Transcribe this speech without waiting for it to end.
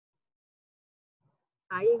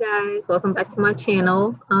Hi, you guys. Welcome back to my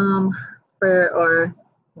channel.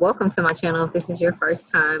 Welcome to my channel if this is your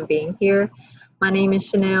first time being here. My name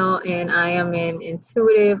is Shanell, and I am an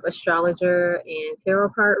intuitive astrologer and tarot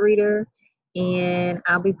card reader. And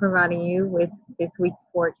I'll be providing you with this week's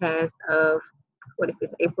forecast of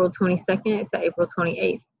April 22nd to April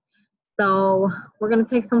 28th. So we're going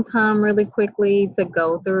to take some time really quickly to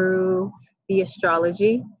go through the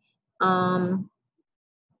astrology.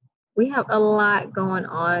 We have a lot going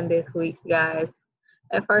on this week, guys.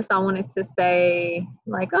 At first, I wanted to say,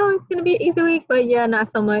 like, oh, it's going to be an easy week, but yeah, not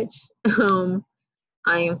so much.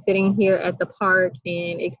 I am sitting here at the park,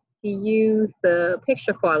 and excuse the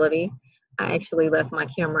picture quality. I actually left my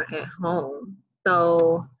camera at home.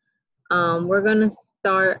 So, we're going to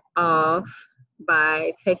start off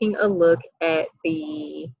by taking a look at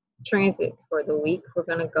the transits for the week. We're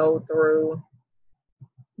going to go through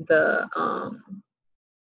the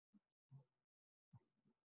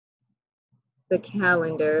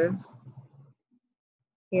calendar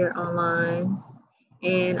here online,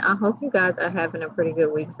 and I hope you guys are having a pretty good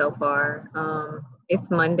week so far. It's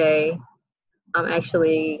Monday. I'm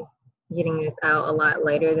actually getting this out a lot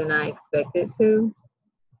later than I expected to,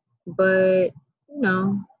 but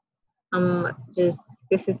I'm just,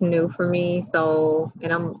 this is new for me, so,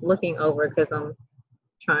 and I'm looking over because I'm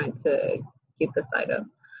trying to get the site up,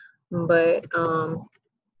 but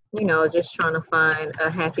just trying to find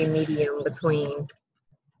a happy medium between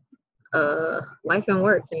life and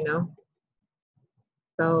work.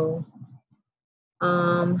 So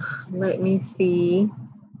let me see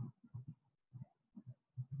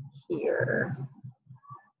here.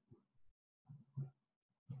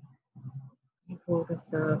 Let me pull this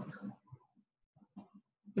up.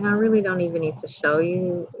 And I really don't even need to show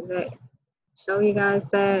you guys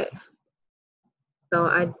that. So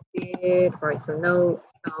I did write some notes.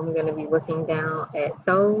 So I'm going to be looking down at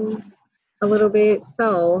those a little bit.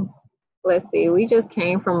 So let's see, we just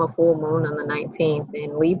came from a full moon on the 19th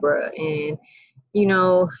in Libra, and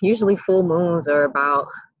usually full moons are about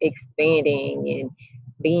expanding and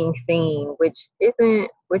being seen, which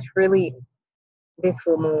really, this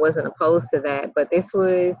full moon wasn't opposed to that, but this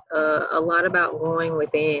was a lot about going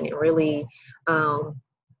within and really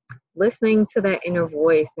listening to that inner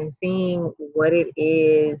voice and seeing what it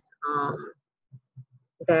is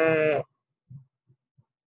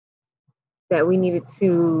that we needed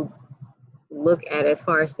to look at as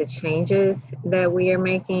far as the changes that we are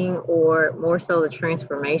making, or more so the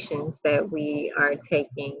transformations that we are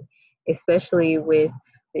taking, especially with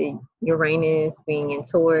the Uranus being in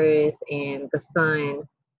Taurus and the Sun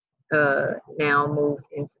now moved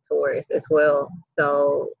into Taurus as well.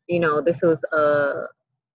 So, this was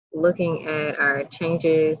looking at our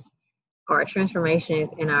changes, our transformations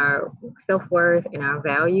in our self-worth and our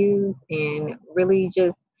values, and really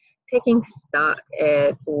just taking stock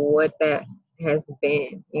at what that has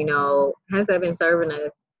been. Has that been serving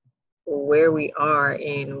us where we are,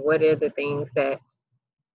 and what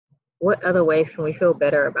other ways can we feel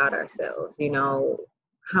better about ourselves?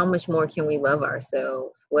 How much more can we love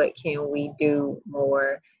ourselves? What can we do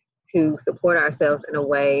more to support ourselves in a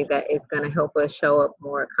way that is going to help us show up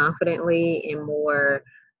more confidently and more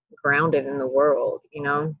grounded in the world?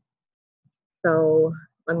 So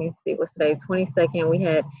let me see, what's today? 22nd. We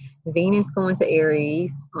had Venus going to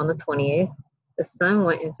Aries on the 20th. The Sun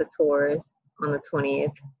went into Taurus on the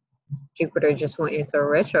 20th. Jupiter just went into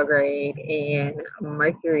retrograde, and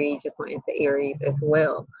Mercury just went into Aries as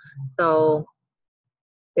well. So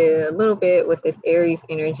a little bit with this Aries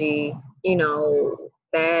energy,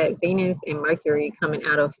 that Venus and Mercury coming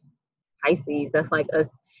out of Pisces, that's like us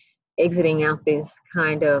exiting out this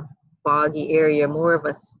kind of foggy area, more of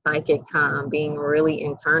a psychic time, being really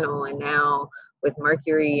internal. And now with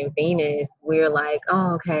Mercury and Venus, we're like,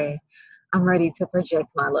 oh, okay, I'm ready to project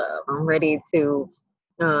my love. I'm ready to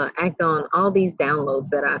act on all these downloads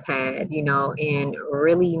that I've had, and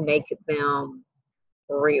really make them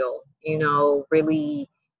real, really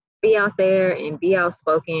be out there and be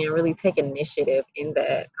outspoken and really take initiative in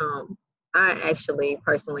that. I actually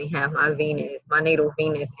personally have my natal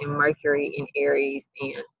Venus and Mercury in Aries,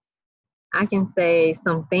 and I can say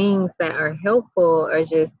some things that are helpful are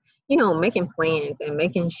just, making plans and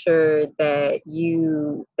making sure that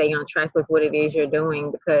you stay on track with what it is you're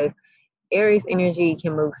doing, because Aries energy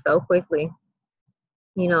can move so quickly,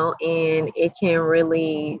 and it can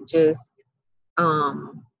really just,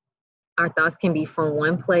 our thoughts can be from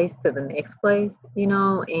one place to the next place,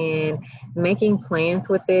 and making plans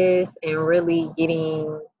with this and really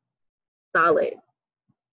getting solid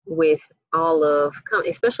with all of,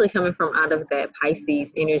 especially coming from out of that Pisces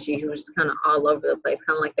energy, who's kind of all over the place,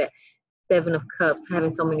 kind of like that Seven of Cups,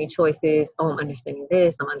 having so many choices. Oh, I'm understanding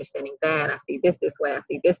this, I'm understanding that. I see this way, I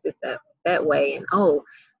see this that way. And oh,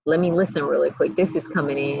 let me listen really quick. This is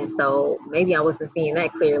coming in. So maybe I wasn't seeing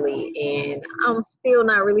that clearly. And I'm still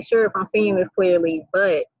not really sure if I'm seeing this clearly,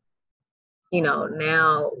 but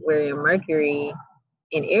now we're in Mercury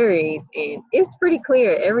in Aries, and it's pretty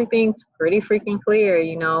clear. Everything's pretty freaking clear,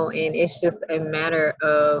 and it's just a matter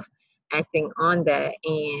of acting on that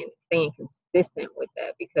and staying consistent with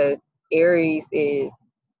that, because Aries is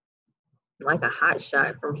like a hot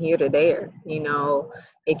shot from here to there.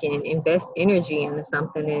 It can invest energy into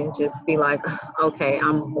something and just be like, okay,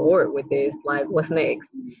 I'm bored with this. Like, what's next?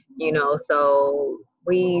 So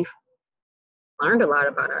we've learned a lot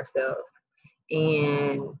about ourselves.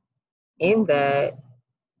 And in that,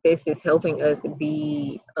 this is helping us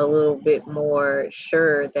be a little bit more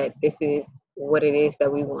sure that this is what it is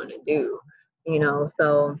that we want to do.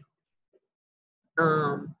 So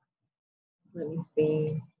let me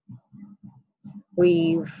see.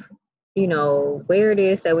 We've, where it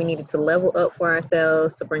is that we needed to level up for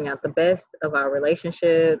ourselves to bring out the best of our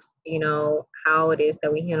relationships, how it is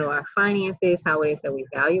that we handle our finances, how it is that we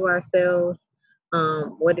value ourselves,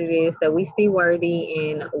 what it is that we see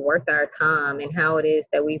worthy and worth our time, and how it is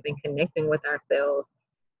that we've been connecting with ourselves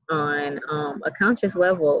on a conscious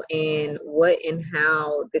level, and what and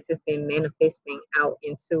how this has been manifesting out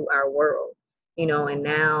into our world, and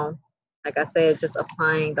now, like I said, just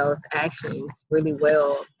applying those actions really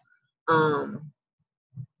well.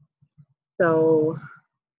 So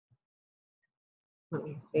let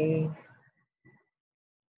me see.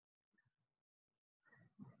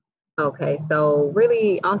 Okay, so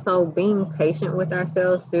really also being patient with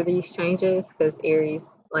ourselves through these changes, because Aries,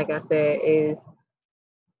 like I said,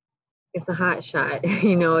 it's a hot shot.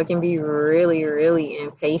 It can be really, really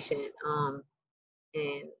impatient.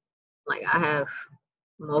 And like I have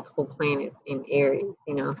multiple planets in Aries,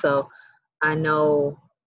 so I know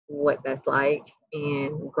what that's like.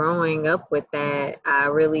 And growing up with that, I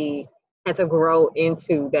really had to grow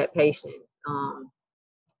into that patience.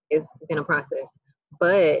 It's been a process,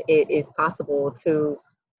 but it is possible to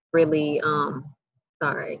really,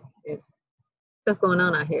 sorry, it's stuff going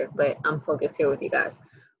on out here, but I'm focused here with you guys.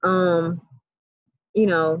 You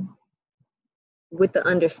know, with the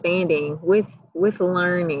understanding, with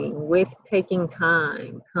learning, with taking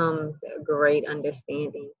time comes a great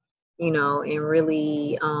understanding, and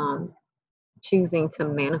really choosing to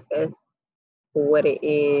manifest what it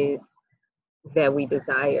is that we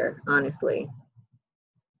desire, honestly.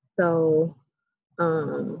 So,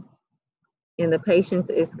 um, and the patience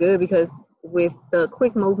is good, because with the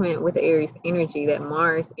quick movement with the Aries energy, that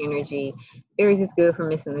Mars energy, Aries is good for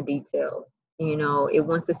missing the details. It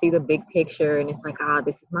wants to see the big picture, and it's like,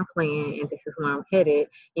 this is my plan and this is where I'm headed,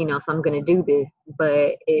 so I'm going to do this.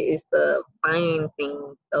 But it is the fine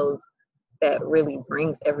things, those that really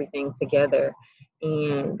brings everything together.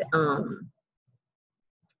 And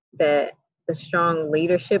that the strong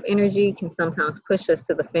leadership energy can sometimes push us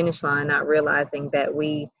to the finish line, not realizing that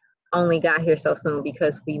we only got here so soon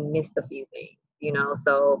because we missed a few things,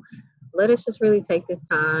 So let us just really take this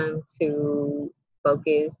time to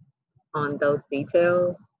focus on those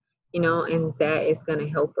details, and that is going to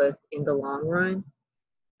help us in the long run.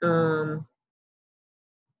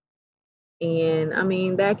 And I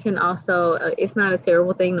mean, that can also, it's not a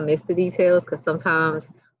terrible thing to miss the details, because sometimes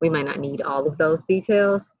we might not need all of those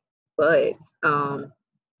details, but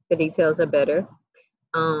the details are better.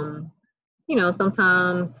 Sometimes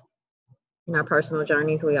in our personal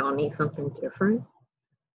journeys, we all need something different.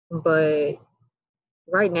 But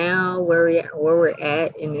right now, where we're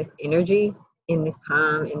at in this energy, in this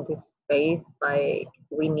time, in this space, like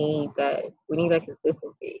we need that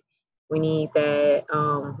consistency. We need that.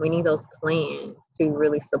 We need those plans to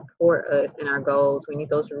really support us in our goals. We need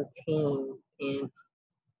those routines and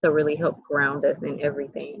to really help ground us in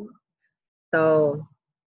everything. So,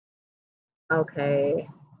 okay.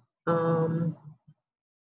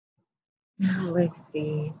 Let's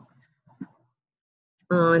see.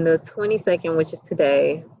 On the 22nd, which is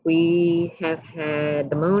today, we have had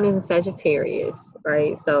the moon in Sagittarius,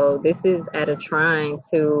 right? So this is at a trine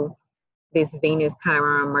to this Venus,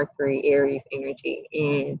 Chiron, Mercury, Aries energy.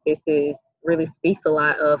 And this is really speaks a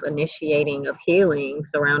lot of initiating of healing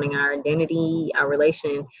surrounding our identity, our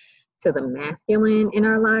relation to the masculine in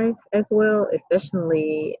our life as well,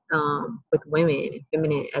 especially with women and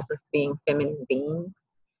feminine, as us being feminine beings,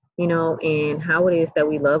 and how it is that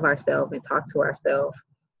we love ourselves and talk to ourselves,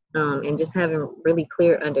 and just having really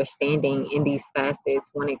clear understanding in these facets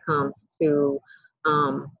when it comes to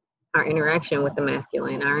our interaction with the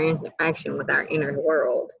masculine, our interaction with our inner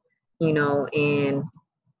world, and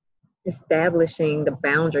establishing the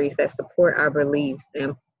boundaries that support our beliefs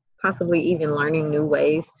and possibly even learning new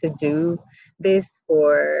ways to do this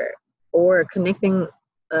or connecting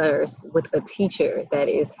us with a teacher that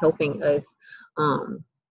is helping us um,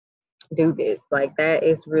 do this. Like that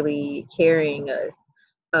is really carrying us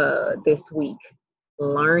this week,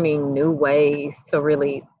 learning new ways to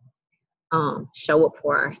really show up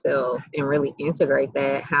for ourselves and really integrate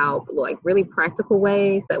that, how like really practical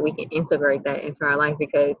ways that we can integrate that into our life,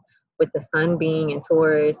 because with the sun being in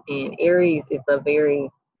Taurus and Aries, it's a very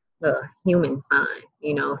human sign,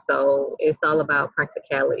 you know, so it's all about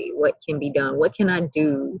practicality. What can be done? What can I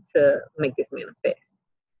do to make this manifest?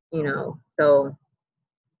 You know, so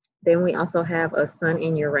then we also have a Sun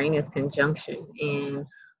in Uranus conjunction,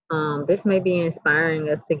 and this may be inspiring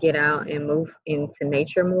us to get out and move into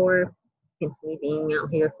nature more. Hence me being out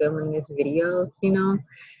here filming this video, you know,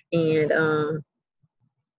 and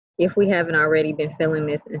if we haven't already been feeling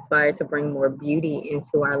this, inspired to bring more beauty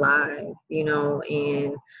into our lives, you know,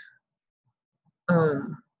 and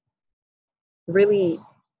um, really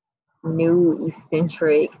new,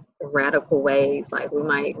 eccentric, radical ways. Like we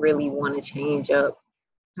might really want to change up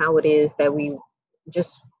how it is that we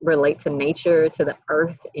just relate to nature, to the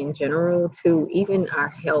earth in general, to even our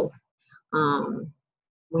health. Um,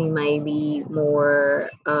 we may be more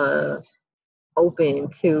open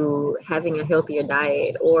to having a healthier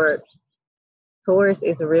diet, or Taurus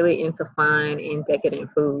is really into fine and decadent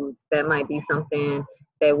foods. That might be something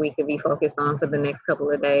that we could be focused on for the next couple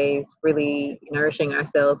of days, really nourishing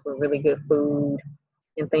ourselves with really good food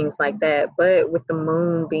and things like that. But with the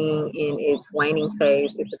moon being in its waning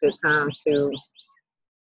phase, it's a good time to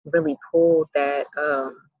really pull that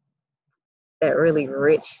really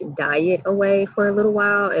rich diet away for a little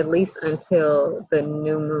while, at least until the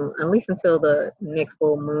new moon, at least until the next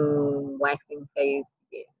full moon waxing phase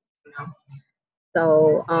begins, you know?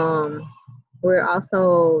 So we're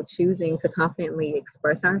also choosing to confidently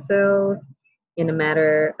express ourselves in a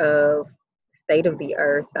matter of state of the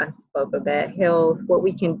earth. I spoke of that, health, what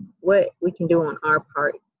we can do on our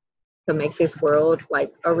part to make this world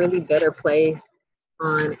like a really better place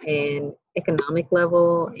on an economic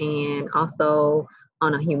level, and also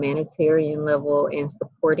on a humanitarian level, and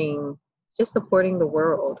supporting the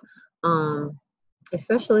world, um,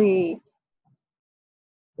 especially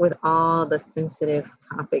with all the sensitive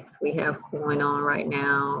topics we have going on right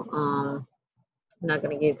now. I'm not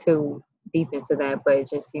going to get too deep into that, but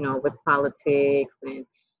just, you know, with politics and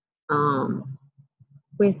um,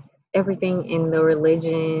 with everything in the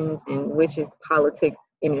religions, and which is politics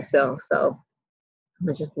in itself. So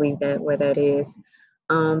let's just leave that where that is.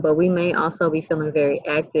 But we may also be feeling very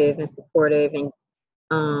active and supportive, and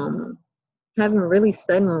having really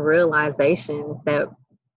sudden realizations that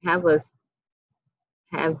have us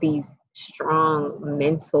have these strong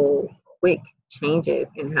mental, quick changes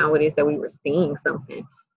in how it is that we were seeing something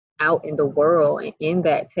out in the world, and in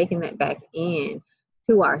that taking that back in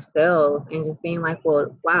to ourselves and just being like,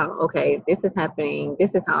 well, wow, okay, this is happening, this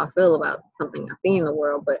is how I feel about something I see in the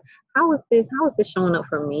world, but how is this showing up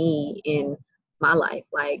for me in my life?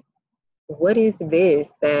 Like, what is this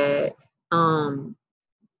that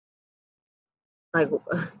like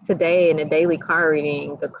today in a daily card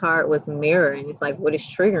reading, the card was mirror, and it's like, what is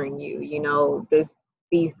triggering you? You know,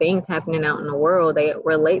 these things happening out in the world, they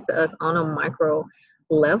relate to us on a micro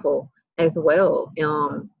level as well.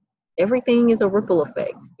 Everything is a ripple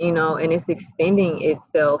effect, you know, and it's extending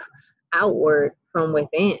itself outward from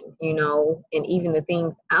within, you know, and even the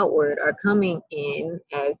things outward are coming in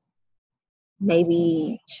as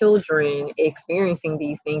maybe children experiencing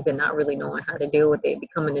these things and not really knowing how to deal with it,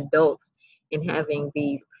 becoming adults and having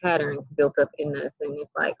these patterns built up in us. And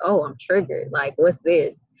it's like, oh, I'm triggered. Like, what's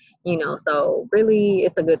this? You know, so really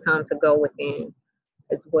it's a good time to go within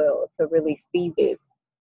as well to really see this.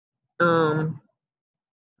 Um,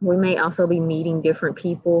 we may also be meeting different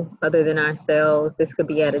people other than ourselves. This could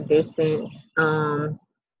be at a distance. But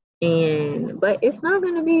it's not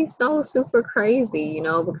going to be so super crazy, you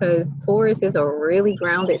know, because Taurus is a really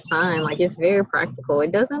grounded sign. Like, it's very practical.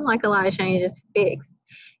 It doesn't like a lot of changes fixed,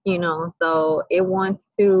 you know, so it wants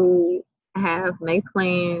to make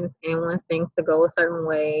plans, and wants things to go a certain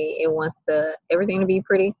way. It wants everything to be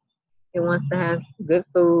pretty. It wants to have good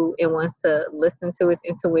food. It wants to listen to its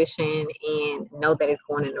intuition and know that it's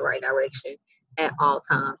going in the right direction at all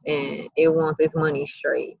times. And it wants its money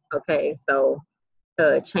straight. Okay, so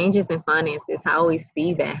changes in finances, how we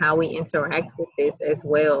see that, how we interact with this as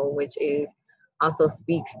well, which is also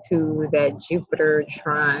speaks to that Jupiter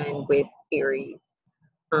trine with Aries,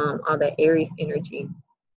 all that Aries energy.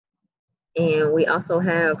 And we also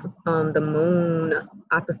have the moon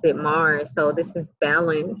opposite Mars. So this is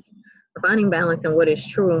balance, finding balance in what is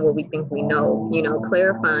true and what we think we know.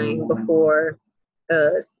 Clarifying before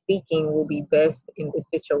speaking will be best in this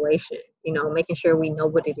situation. Making sure we know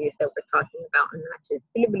what it is that we're talking about and not just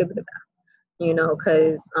blah, blah, blah, blah.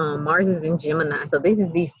 Because Mars is in Gemini. So this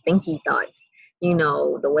is these thinky thoughts,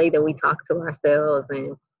 the way that we talk to ourselves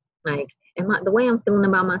and like, the way I'm feeling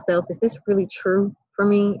about myself, is this really true for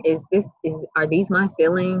me? Are these my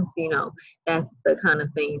feelings? That's the kind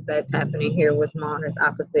of thing that's happening here with Mars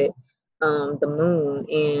opposite the moon.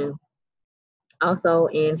 And also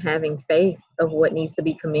in having faith of what needs to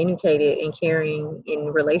be communicated and carrying in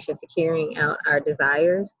relation to carrying out our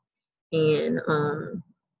desires. And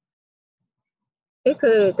this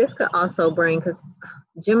could also bring, because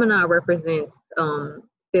Gemini represents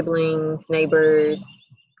siblings, neighbors,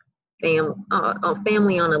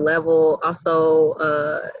 family on a level, also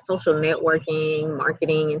social networking,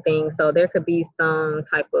 marketing, and things. So there could be some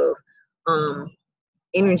type of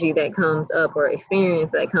energy that comes up or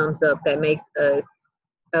experience that comes up that makes us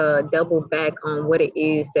double back on what it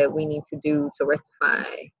is that we need to do to rectify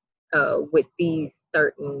with these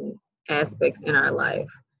certain aspects in our life.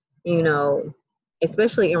 You know,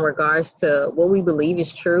 especially in regards to what we believe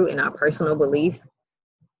is true in our personal beliefs.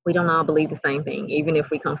 We don't all believe the same thing, even if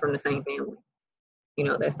we come from the same family.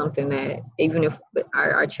 That's something that even if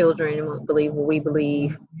our children won't believe what we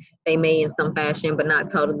believe, they may in some fashion, but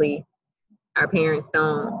not totally. Our parents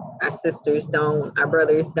don't, our sisters don't, our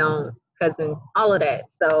brothers don't, cousins, all of that.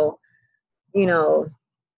 So, you know,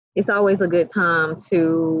 it's always a good time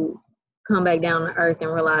to come back down to earth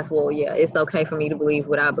and realize, well, yeah, it's okay for me to believe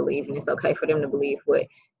what I believe, and it's okay for them to believe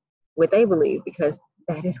what they believe, because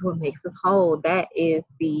that is what makes us whole. That is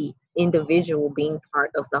the individual being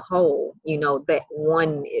part of the whole, that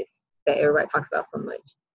oneness that everybody talks about so much.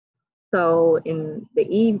 So in the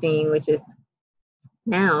evening, which is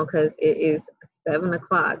now, because it is 7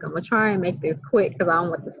 o'clock, I'm gonna try and make this quick because I don't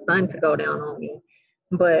want the sun to go down on me.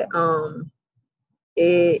 But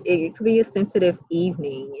it could be a sensitive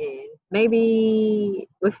evening, and maybe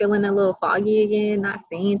we're feeling a little foggy again, not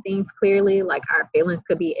seeing things clearly, like our feelings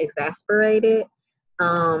could be exasperated.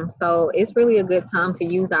 So it's really a good time to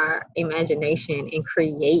use our imagination and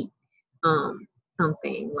create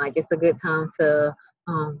something. Like, it's a good time to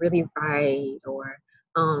really write, or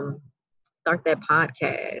start that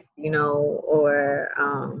podcast, or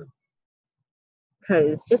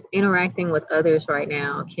because just interacting with others right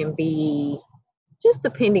now can be, just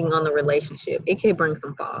depending on the relationship, it can bring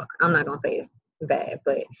some fog. I'm not gonna say it's bad,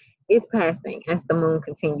 but it's passing as the moon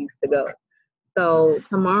continues to go. So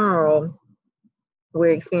tomorrow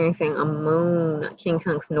we're experiencing a moon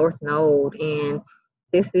quincunx north node, and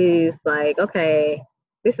this is like, okay,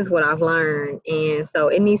 this is what I've learned, and so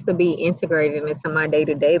it needs to be integrated into my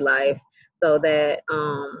day-to-day life, so that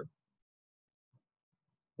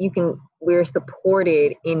we're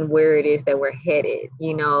supported in where it is that we're headed.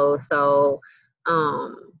 So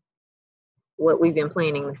what we've been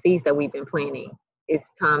planting, the seeds that we've been planting,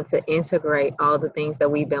 it's time to integrate all the things that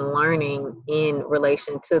we've been learning in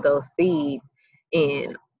relation to those seeds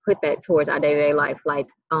and put that towards our day-to-day life, like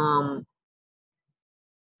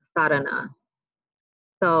sadhana.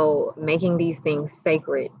 So making these things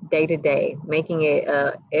sacred day to day, making it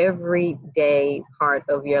a everyday part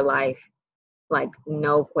of your life, like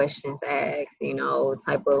no questions asked,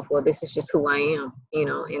 type of, well, this is just who I am,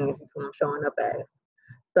 and this is who I'm showing up as.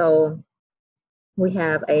 So we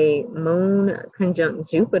have a moon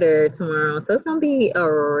conjunct Jupiter tomorrow. So it's going to be a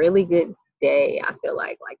really good day. I feel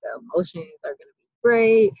like the emotions are going to be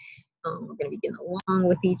great. We're going to be getting along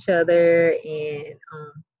with each other, and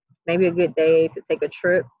maybe a good day to take a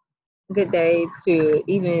trip, a good day to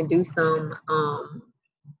even do some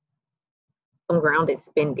grounded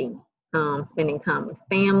spending. Spending time with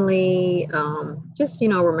family, just,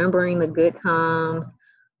 remembering the good times.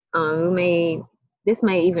 This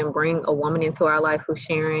may even bring a woman into our life who's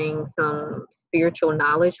sharing some spiritual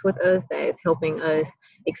knowledge with us that is helping us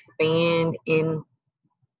expand in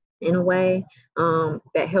a way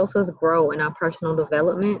that helps us grow in our personal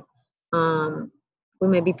development. We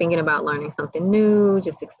may be thinking about learning something new,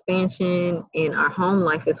 just expansion in our home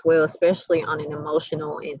life as well, especially on an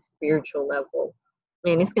emotional and spiritual level.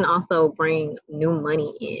 And this can also bring new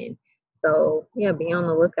money in. So yeah, be on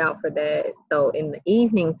the lookout for that. So in the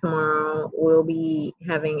evening tomorrow, we'll be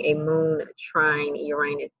having a moon trine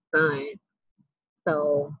Uranus sun.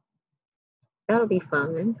 So that'll be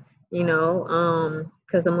fun,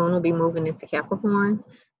 because the moon will be moving into Capricorn.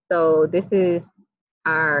 So this is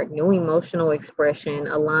our new emotional expression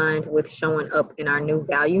aligned with showing up in our new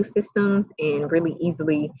value systems and really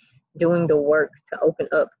easily doing the work to open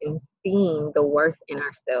up and seeing the worth in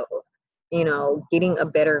ourselves, you know, getting a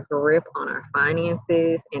better grip on our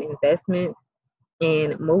finances and investments,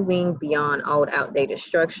 and moving beyond old outdated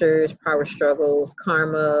structures, power struggles,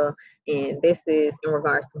 karma. And this is in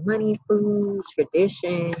regards to money, food,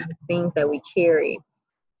 tradition, things that we carry,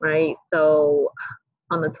 right? So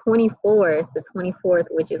on the 24th,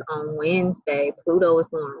 which is on Wednesday, Pluto is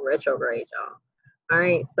going retrograde, y'all. All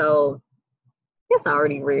right, so it's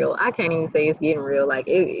already real. I can't even say it's getting real. Like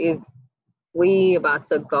it is, we about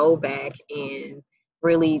to go back and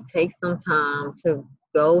really take some time to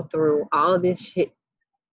go through all this shit,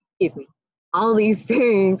 excuse me, all these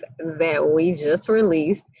things that we just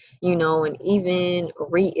released, you know, and even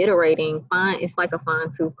reiterating, fine, it's like a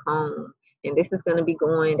fine tooth comb. And this is going to be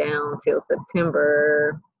going down till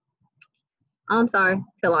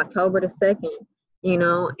till October the 2nd, you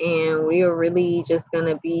know, and we are really just going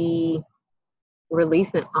to be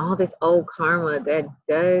releasing all this old karma that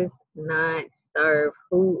does not serve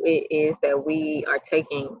who it is that we are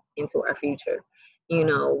taking into our future. You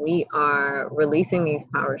know, we are releasing these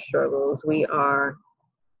power struggles. We are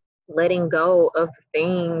letting go of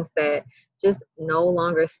things that just no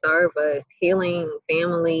longer serve us, healing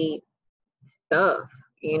family stuff,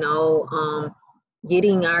 you know,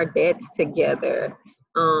 getting our debts together,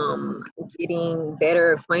 um, getting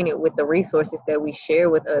better acquainted with the resources that we share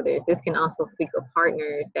with others. This can also speak of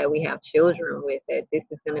partners that we have children with, that this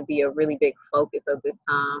is going to be a really big focus of this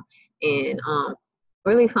time. And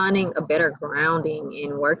really finding a better grounding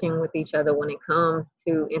in working with each other when it comes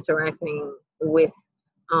to interacting with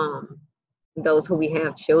those who we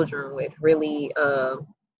have children with, really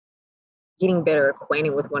getting better acquainted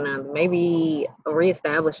with one another, maybe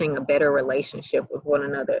reestablishing a better relationship with one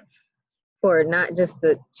another for not just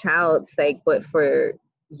the child's sake, but for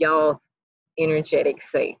y'all's energetic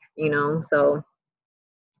sake, you know? So,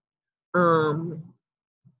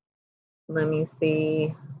 let me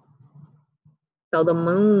see. So the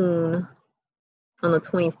moon on the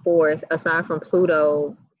 24th, aside from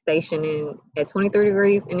Pluto stationing at 23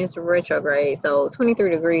 degrees in its retrograde, so 23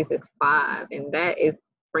 degrees is 5, and that is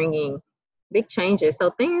bringing big changes.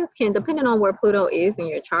 So things can, depending on where Pluto is in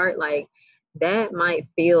your chart, like that might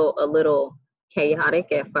feel a little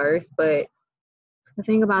chaotic at first, but the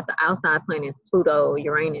thing about the outside planets, Pluto,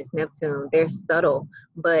 Uranus, Neptune, they're subtle,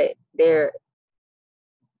 but they're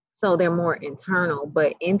more internal.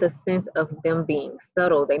 But in the sense of them being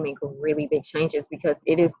subtle, they make really big changes, because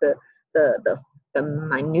it is the the, the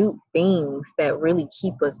minute things that really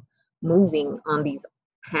keep us moving on these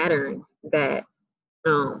patterns that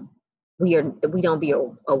we don't be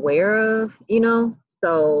aware of, you know.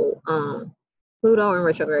 So Pluto in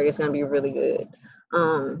retrograde is going to be really good.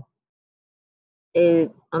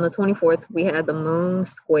 On the 24th, we had the moon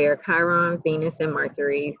square Chiron, Venus, and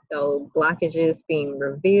Mercury. So blockages being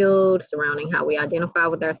revealed surrounding how we identify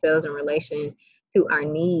with ourselves in relation to our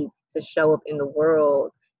needs to show up in the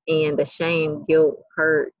world, and the shame, guilt,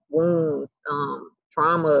 hurt, wounds,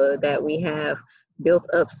 trauma that we have built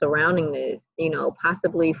up surrounding this, you know,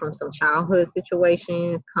 possibly from some childhood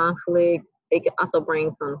situations, conflict. It can also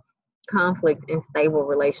bring some conflict in stable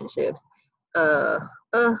relationships. Uh,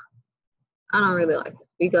 uh, I don't really like to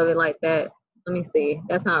speak of it like that. Let me see.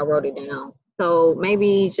 That's how I wrote it down. So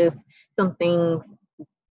maybe just some things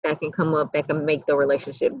that can come up that can make the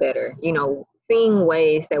relationship better. You know, seeing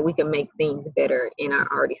ways that we can make things better in our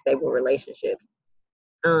already stable relationships.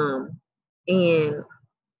 And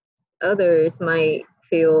others might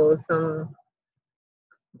feel some,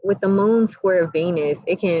 with the moon square Venus,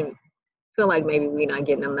 it can feel like maybe we're not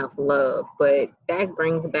getting enough love, but that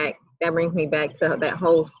brings me back to that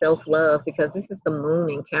whole self-love, because this is the moon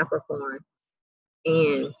in Capricorn,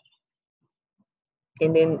 and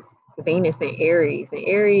then Venus in Aries, and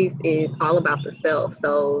Aries is all about the self.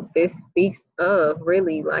 So this speaks of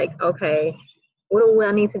really like, okay, what do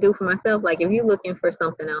I need to do for myself? Like if you're looking for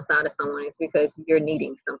something outside of someone, it's because you're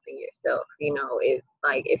needing something yourself. You know,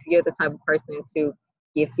 if you're the type of person to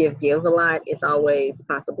give a lot, it's always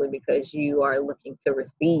possibly because you are looking to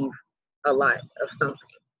receive a lot of something.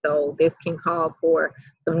 So this can call for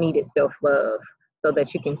some needed self-love so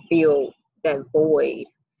that you can feel that void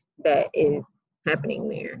that is happening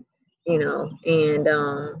there, you know. And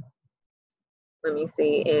let me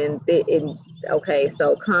see. And okay,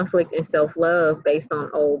 so conflict and self-love based on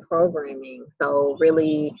old programming. So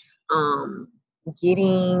really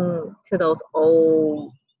getting to those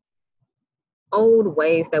old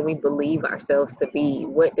ways that we believe ourselves to be,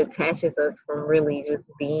 what detaches us from really just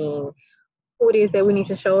being who it is that we need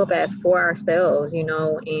to show up as for ourselves, you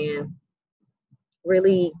know, and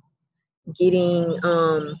really getting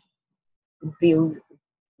the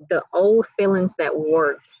the old feelings that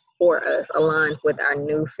worked for us aligned with our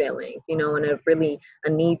new feelings, you know, and a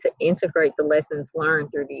need to integrate the lessons learned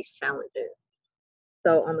through these challenges.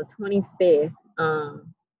 So on the 25th,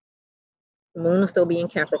 the moon will still be in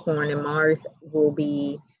Capricorn and Mars will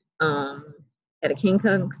be at a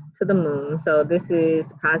quincunx to the moon. So this is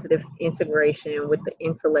positive integration with the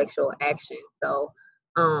intellectual action. So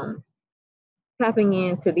tapping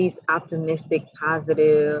into these optimistic,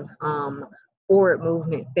 positive, forward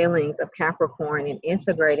movement feelings of Capricorn and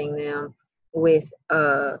integrating them with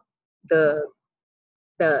the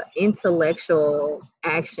intellectual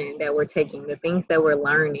action that we're taking, the things that we're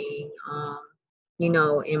learning, you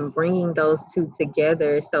know, and bringing those two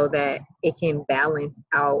together so that it can balance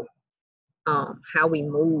out how we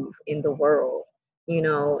move in the world, you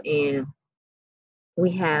know. And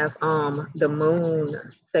we have the moon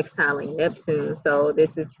sextiling Neptune. So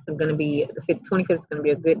this is going to be, the 25th is going to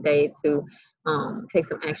be a good day to take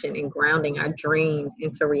some action in grounding our dreams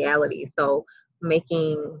into reality. So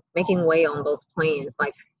making way on those plans,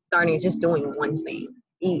 like starting just doing one thing.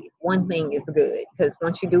 One thing is good, because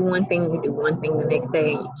once you do one thing, you do one thing the next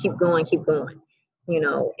day, and you keep going, you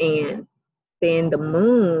know. And then the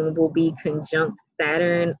moon will be conjunct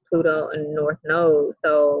Saturn, Pluto, and North Node.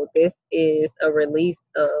 So this is a release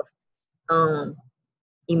of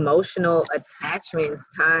emotional attachments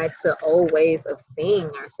tied to old ways of seeing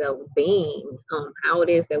ourselves, being, how it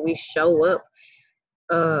is that we show up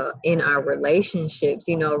in our relationships,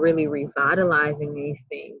 you know, really revitalizing these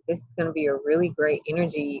things. This is going to be a really great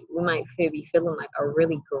energy. We might be feeling like a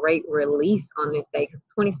really great release on this day, because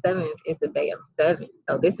 27th is a day of 7.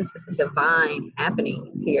 So this is divine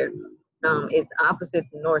happenings here. It's opposite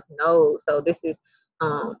the North Node. So this is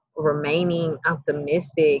remaining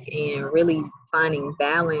optimistic and really finding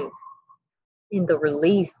balance in the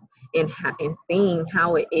release, and seeing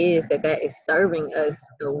how it is that is serving us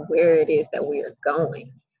and where it is that we are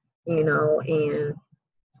going, you know. And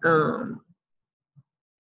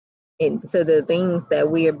so the things that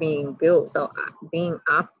we are being built, so being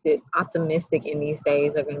optimistic in these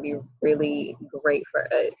days are going to be really great for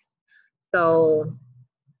us. So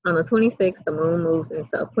on the 26th, the moon moves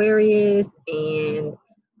into Aquarius, and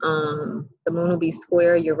the moon will be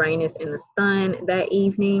square Uranus and the sun that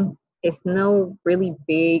evening. It's no really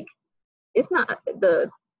big, it's not, the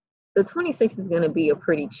 26th is going to be a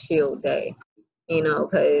pretty chill day, you know,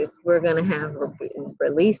 because we're going to have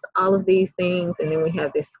released all of these things, and then we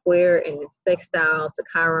have this square and this sextile to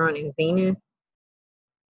Chiron and Venus.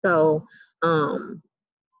 So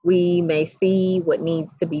we may see what needs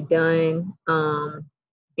to be done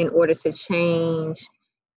in order to change.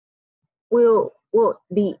 We'll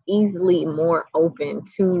be easily more open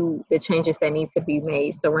to the changes that need to be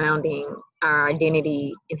made surrounding our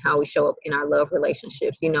identity and how we show up in our love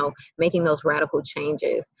relationships, you know, making those radical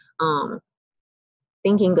changes,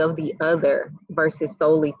 thinking of the other versus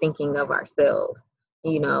solely thinking of ourselves,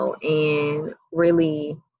 you know. And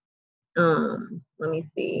really, let me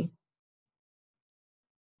see.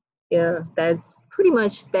 Yeah, that's pretty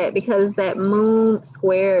much that, because that moon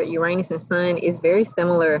square Uranus and sun is very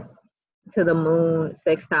similar to the moon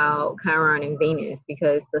sextile Chiron and Venus,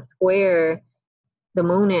 because the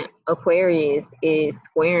moon in Aquarius is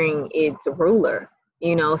squaring its ruler,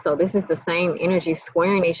 you know. So this is the same energy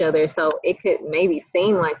squaring each other. So it could maybe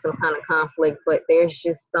seem like some kind of conflict, but there's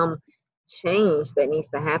just some change that needs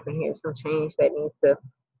to happen here, something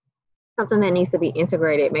that needs to be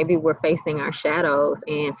integrated. Maybe we're facing our shadows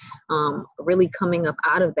and really coming up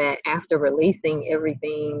out of that after releasing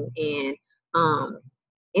everything, and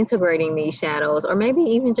integrating these shadows, or maybe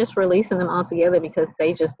even just releasing them altogether because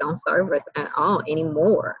they just don't serve us at all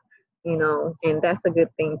anymore, you know. And that's a good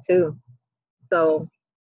thing too. So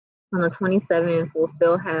on the 27th, we'll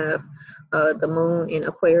still have the moon in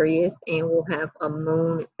Aquarius, and we'll have a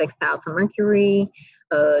moon sextile to Mercury,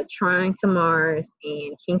 trine to Mars,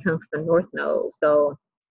 and quincunx to North Node. So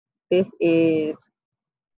this is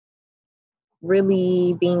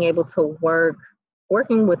really being able to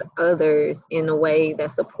working with others in a way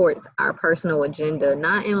that supports our personal agenda,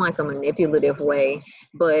 not in like a manipulative way,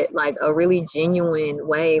 but like a really genuine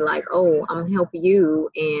way, like, oh, I'm helping you,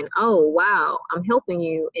 and oh, wow, I'm helping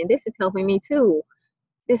you, and this is helping me too.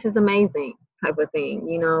 This is amazing, type of thing,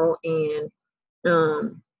 you know.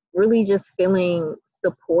 And really just feeling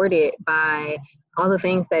supported by all the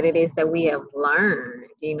things that it is that we have learned,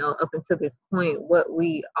 you know, up until this point, what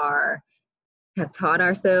we have taught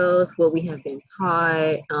ourselves, what we have been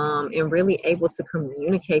taught, and really able to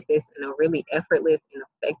communicate this in a really effortless and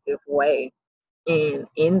effective way. And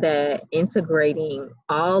in that, integrating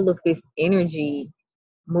all of this energy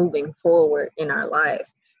moving forward in our life,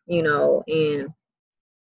 you know. And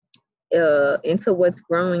into what's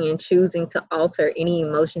growing and choosing to alter any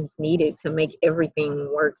emotions needed to make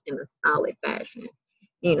everything work in a solid fashion.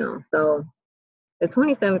 So the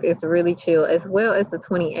 27th is really chill, as well as the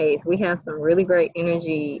 28th. We have some really great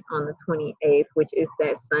energy on the 28th, which is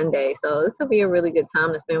that Sunday. So this will be a really good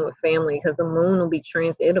time to spend with family because the moon will be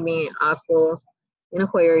it'll be in Aqua, in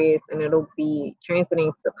Aquarius, and it'll be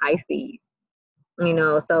transiting to Pisces.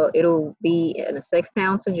 So it'll be in a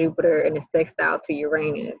sextile to Jupiter and a sextile to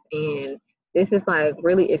Uranus. And this is like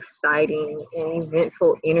really exciting and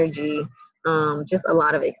eventful energy. Just a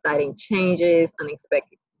lot of exciting changes,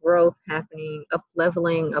 unexpected growth happening, up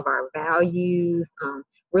leveling of our values,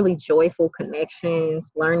 really joyful connections,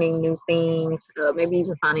 learning new things, maybe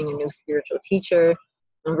even finding a new spiritual teacher,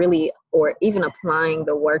 and really, or even applying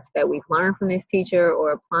the work that we've learned from this teacher,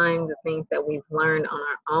 or applying the things that we've learned on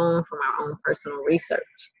our own from our own personal research.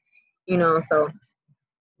 So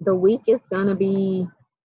the week is gonna be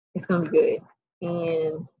good,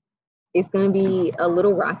 and it's gonna be a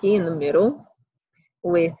little rocky in the middle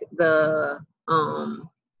with the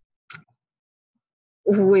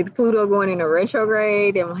with Pluto going into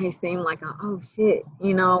retrograde. It might seem like oh shit,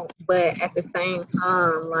 but at the same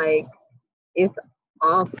time, like, it's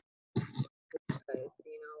all us,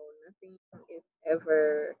 nothing is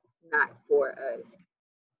ever not for us.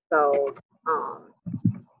 So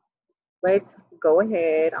let's go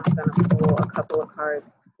ahead. I'm gonna pull a couple of cards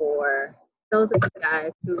for those of you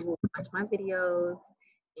guys who watch my videos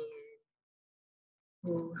and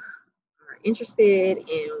who are interested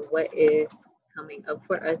in what is coming up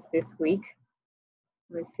for us this week.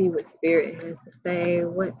 Let's see what Spirit has to say.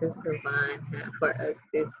 What does Divine have for us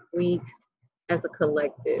this week as a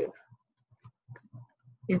collective?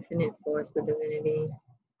 Infinite Source of Divinity.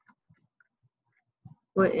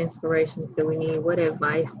 What inspirations do we need? What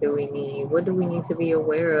advice do we need? What do we need to be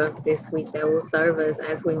aware of this week that will serve us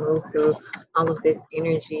as we move through all of this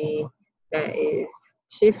energy that is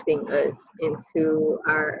shifting us into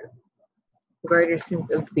our greater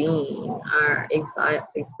sense of being, our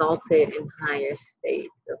exalted and higher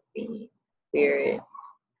states of being? Spirit,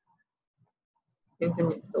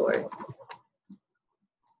 Infinite Source.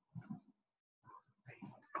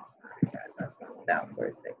 I'll find out for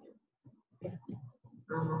a second.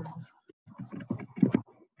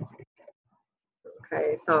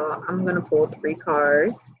 Okay, so I'm gonna pull 3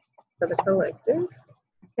 cards for the collective.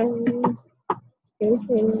 Okay.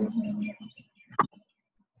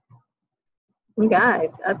 You guys,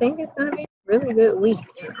 I think it's gonna be a really good week.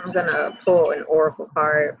 And I'm gonna pull an oracle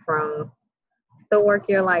card from the Work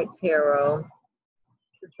Your Light Tarot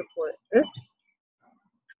to support this.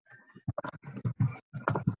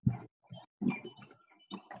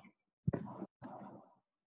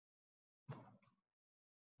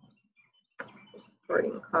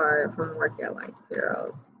 Supporting card from Work Your Light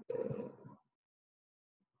Tarot.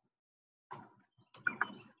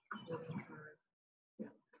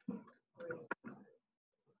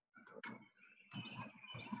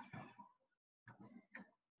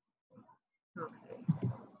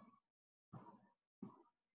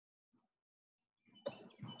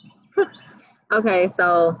 Okay,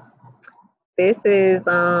 so this is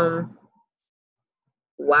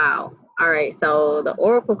wow. All right, so the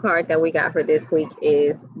oracle card that we got for this week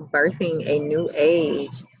is Birthing a New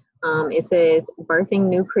Age. It says birthing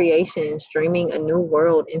new creations, dreaming a new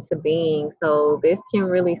world into being. So this can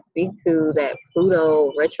really speak to that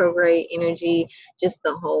Pluto retrograde energy, just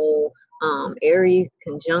the whole Aries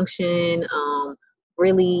conjunction,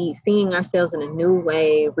 really seeing ourselves in a new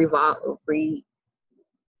way,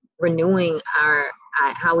 renewing our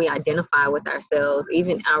how we identify with ourselves,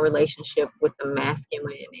 even our relationship with the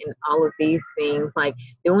masculine, and all of these things. Like,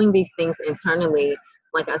 doing these things internally,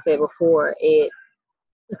 like I said before, it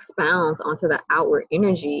expounds onto the outward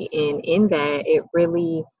energy, and in that it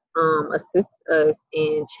really assists us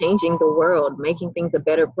in changing the world, making things a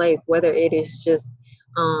better place, whether it is just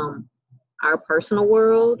our personal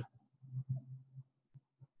world,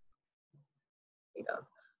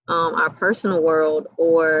 our personal world,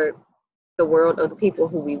 or the world of the people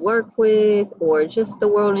who we work with, or just the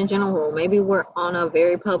world in general. Maybe we're on a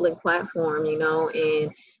very public platform, and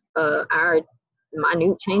our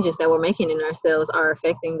minute changes that we're making in ourselves are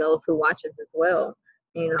affecting those who watch us as well.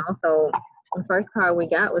 So the first card we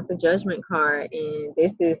got was the Judgment card, and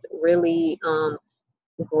this is really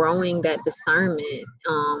growing that discernment,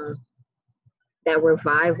 that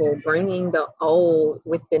revival, bringing the old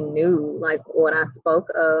with the new, like what I spoke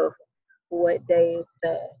of. What day is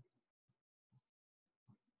that?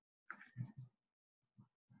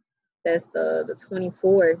 That's the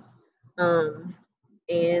 24th, and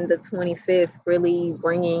the 25th, really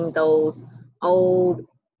bringing those old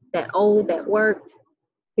that worked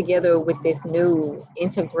together with this new,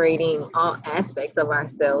 integrating all aspects of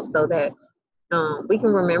ourselves so that we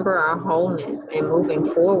can remember our wholeness and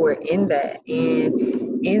moving forward in that.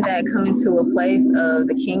 And in that, coming to a place of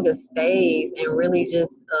the King of Spades and really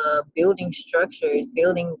just building structures,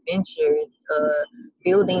 building ventures,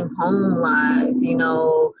 building home lives,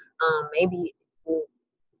 maybe we'll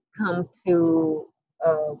come to,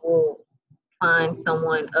 we'll find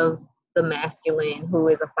someone of the masculine who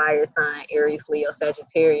is a fire sign, Aries, Leo,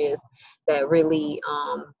 Sagittarius, that really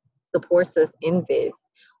supports us in this.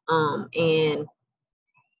 And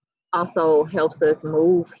also helps us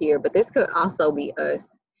move here. But this could also be us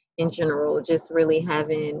in general, just really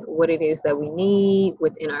having what it is that we need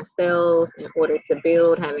within ourselves in order to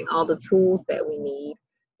build, having all the tools that we need.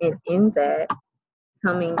 And in that,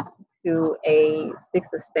 coming to a Six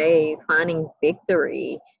of Spades, finding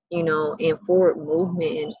victory, and forward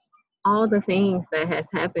movement, and all the things that has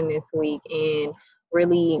happened this week, and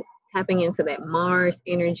really tapping into that Mars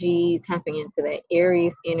energy, tapping into that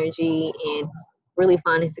Aries energy, and really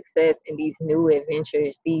finding success in these new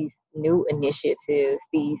adventures, these new initiatives,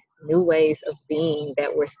 these new ways of being that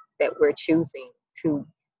we're choosing to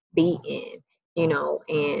be in,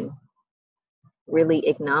 and really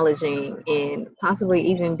acknowledging and possibly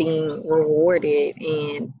even being rewarded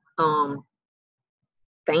and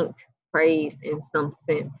thanked, praised in some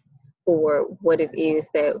sense for what it is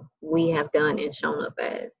that we have done and shown up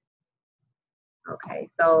as. Okay,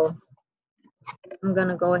 so I'm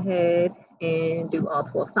gonna go ahead and do all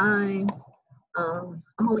 12 signs. I'm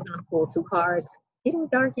only gonna pull 2 cards. It's getting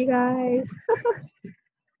dark, you guys.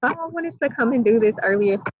 I wanted to come and do this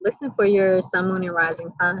earlier. So listen for your sun, moon, and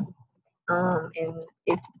rising sign. And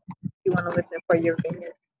if you want to listen for your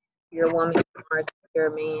Venus, your woman, your Mars, your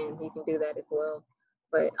man, you can do that as well.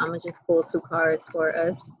 But I'm gonna just pull 2 cards for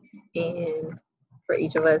us and for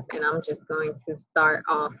each of us, and I'm just going to start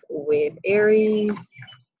off with Aries.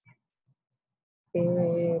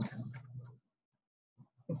 Aries.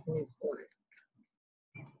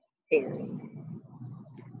 Aries.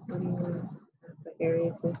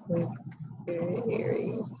 Aries this week.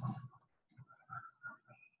 Aries.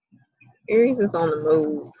 Aries is on the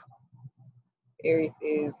move. Aries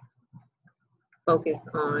is focused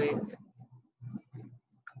on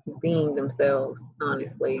being themselves,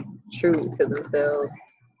 honestly, true to themselves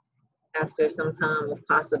after some time of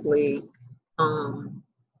possibly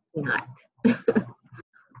not.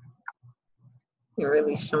 You're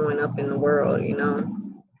really showing up in the world,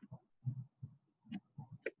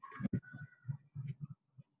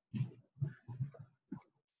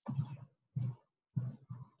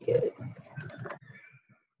 Good.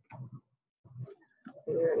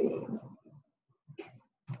 Aries.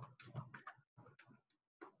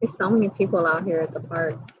 There's so many people out here at the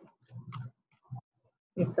park.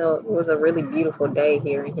 And so it was a really beautiful day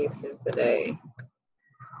here in Houston today.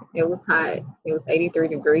 It was hot. It was 83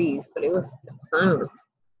 degrees, but the sun was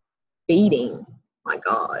beating. My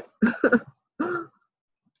God.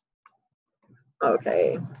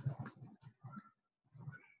 Okay.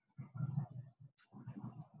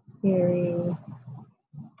 Aries.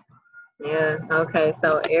 Yeah, okay.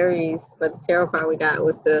 So Aries, for the tarot card we got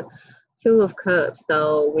was the 2 of Cups.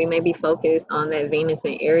 So we may be focused on that Venus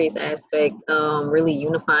and Aries aspect, really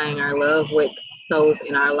unifying our love with those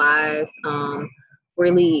in our lives.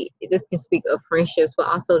 Really, this can speak of friendships, but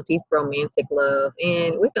also deep romantic love.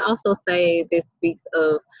 And we can also say this speaks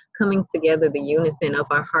of coming together, the unison of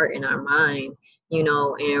our heart and our mind,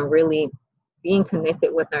 and really being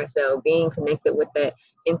connected with ourselves, being connected with that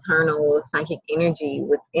internal psychic energy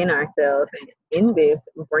within ourselves, and in this,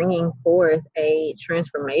 bringing forth a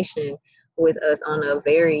transformation with us on a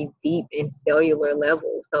very deep and cellular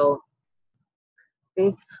level. So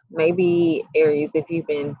this may be Aries, if you've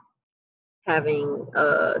been having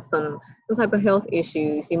some type of health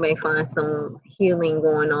issues, you may find some healing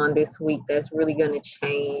going on this week that's really going to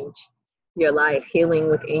change your life. Healing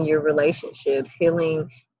within your relationships, healing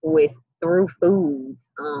through foods,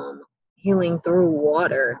 healing through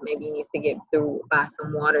water. Maybe you need to buy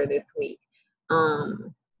some water this week.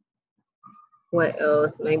 What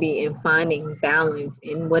else? Maybe in finding balance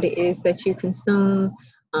in what it is that you consume,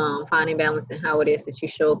 finding balance in how it is that you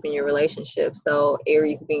show up in your relationship. So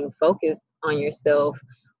Aries, being focused on yourself,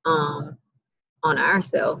 on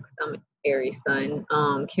ourselves, I'm Aries sun,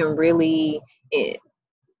 can really,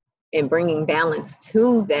 and bringing balance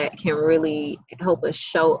to that can really help us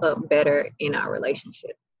show up better in our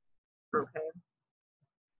relationship. Okay.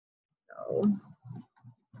 So,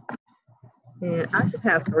 and I just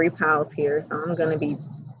have 3 piles here, so I'm going to be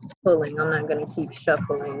pulling. I'm not going to keep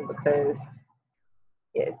shuffling because,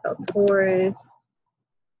 yeah, so Taurus,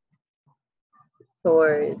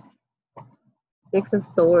 Taurus. Six of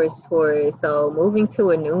Swords, Taurus. So moving to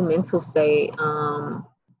a new mental state,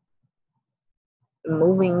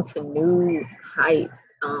 moving to new heights,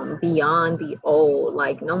 beyond the old,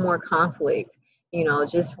 like no more conflict,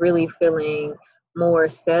 just really feeling more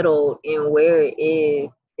settled in where it is.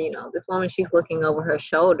 This woman, she's looking over her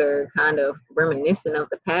shoulder, kind of reminiscent of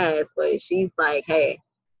the past, but she's like, hey,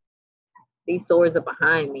 these swords are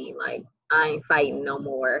behind me. Like, I ain't fighting no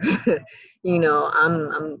more.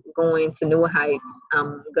 I'm going to new heights.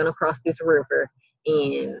 I'm gonna cross this river,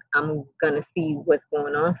 and I'm gonna see what's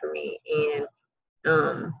going on for me. And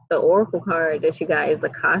the oracle card that you got is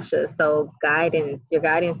Akasha. So guidance, your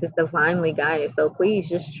guidance is divinely guided. So please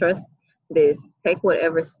just trust this. Take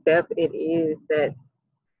whatever step it is that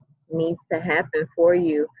needs to happen for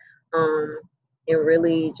you, and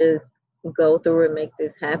really just go through and make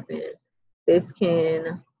this happen. This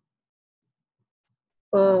can,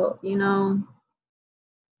 well,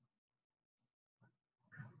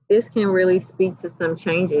 this can really speak to some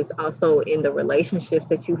changes also in the relationships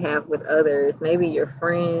that you have with others, maybe your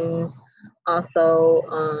friends, also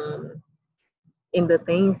in the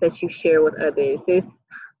things that you share with others.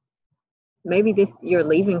 Maybe you're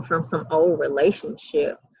leaving from some old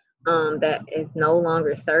relationship that is no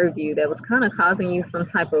longer served you, that was kind of causing you some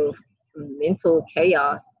type of mental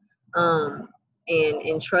chaos,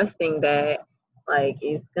 and trusting that, like,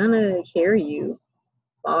 it's gonna carry you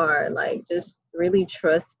far. Like, just really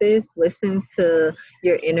trust this, listen to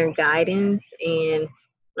your inner guidance, and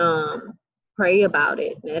pray about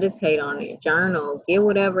it, meditate on it, journal, get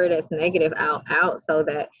whatever that's negative out so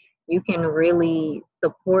that you can really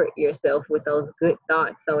support yourself with those good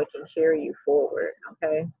thoughts so it can carry you forward.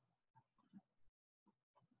 Okay,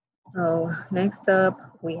 so next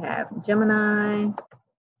up we have Gemini.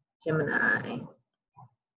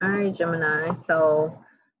 All right, Gemini. So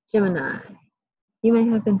Gemini, you may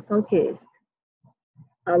have been focused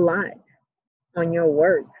a lot on your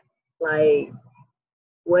work, like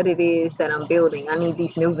what it is that I'm building. I need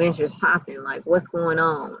these new ventures popping. Like, what's going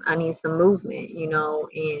on? I need some movement,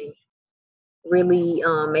 and really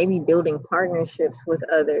maybe building partnerships with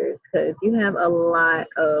others, because you have a lot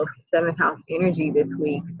of seventh house energy this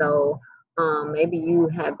week. So maybe you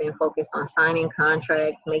have been focused on signing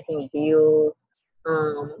contracts, making deals.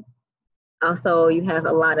 Um, Also, you have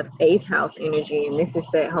a lot of eighth house energy, and this is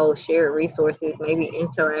that whole shared resources, maybe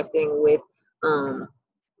interacting with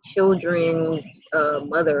children's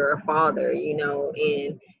mother or father,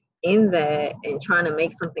 and in that, and trying to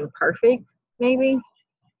make something perfect, maybe.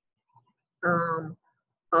 Um,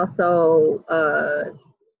 Also,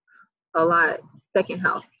 a lot second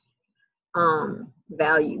house,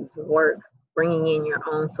 values, work, bringing in your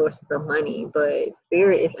own sources of money, but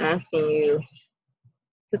spirit is asking you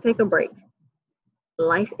to take a break.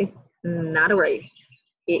 Life is not a race.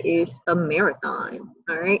 It is a marathon.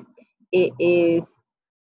 All right. It is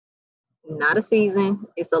not a season.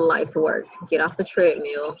 It's a life's work. Get off the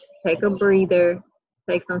treadmill. Take a breather.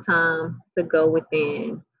 Take some time to go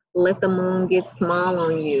within. Let the moon get small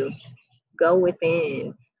on you. Go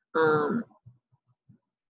within. Um,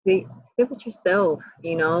 sit with yourself.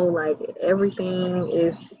 Like, everything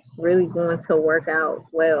is really going to work out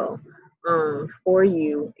well for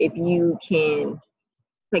you if you can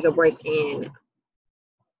take a break and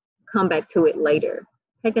come back to it later.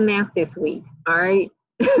 Take a nap this week, all right?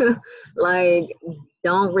 Like,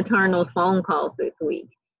 don't return those phone calls this week.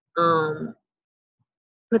 Um,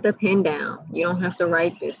 Put the pen down. You don't have to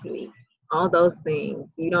write this week. All those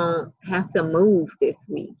things. You don't have to move this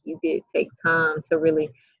week. You get take time to really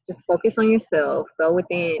just focus on yourself, go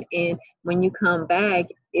within, and when you come back,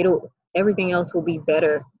 everything else will be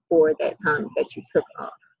better for that time that you took off.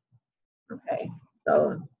 Okay,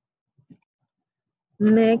 so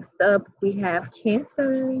next up we have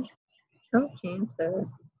Cancer. Oh, Cancer.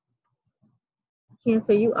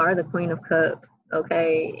 Cancer, you are the Queen of Cups,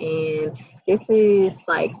 okay? And this is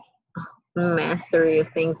like mastery of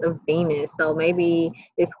things of Venus. So maybe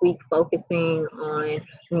this week focusing on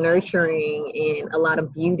nurturing and a lot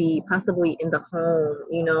of beauty, possibly in the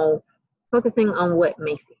home, focusing on what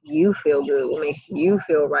makes you feel good, what makes you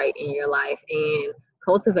feel right in your life, and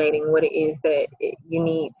cultivating what it is that you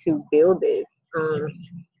need to build this.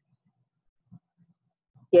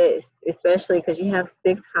 Yes, especially because you have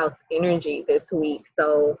sixth house energy this week.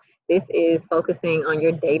 So this is focusing on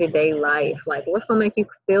your day-to-day life. Like, what's going to make you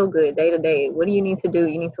feel good day to day? What do you need to do?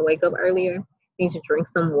 You need to wake up earlier. You need to drink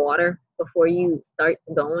some water before you start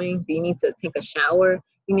going. Do you need to take a shower?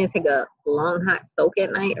 You need to take a long hot soak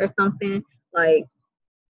at night or something? Like,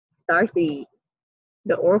 Starseed,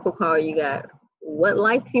 the oracle card you got, what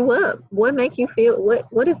lights you up? What makes you feel,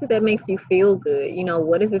 what is it that makes you feel good? You know,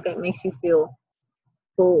 what is it that makes you feel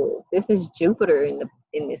full? This is Jupiter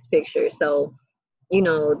in this picture. So, you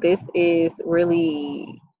know, this is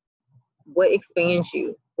really what expands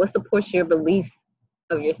you, what supports your beliefs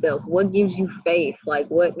of yourself, what gives you faith, like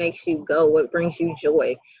what makes you go, what brings you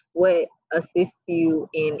joy, what assists you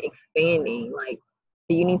in expanding. Like,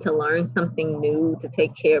 do you need to learn something new to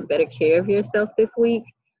take better care of yourself this week?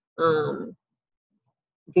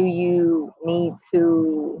 Do you need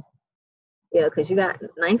to, yeah, because you got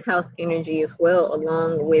ninth house energy as well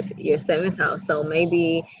along with your seventh house. So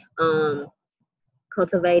maybe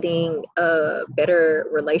cultivating better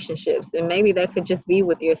relationships, and maybe that could just be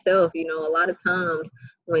with yourself. You know, a lot of times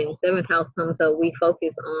when seventh house comes up, we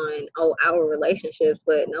focus on our relationships,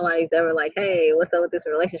 but nobody's ever like, hey, what's up with this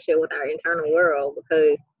relationship with our internal world?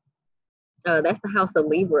 Because that's the house of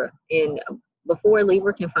Libra, and before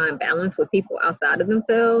Libra can find balance with people outside of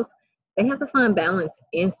themselves, they have to find balance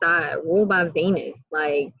inside, ruled by Venus.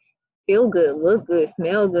 Like, feel good, look good,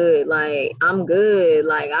 smell good. Like, I'm good.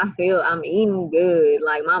 Like, I feel I'm eating good.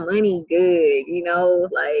 Like, my money good. You know,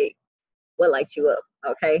 like, what lights you up?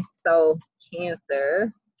 Okay, so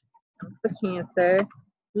Cancer. For Cancer,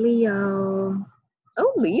 Leo.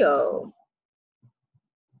 Oh, Leo.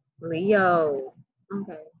 Leo.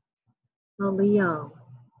 Okay. So Leo,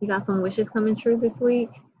 you got some wishes coming true this week.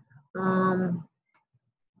 Um,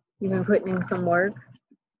 you've been putting in some work.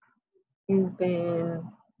 You've been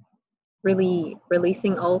really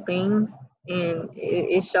releasing old things, and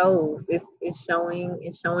it shows. It's showing.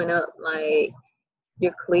 It's showing up. Like,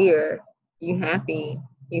 you're clear. You happy.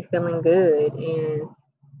 You feeling good, and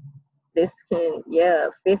this can, yeah,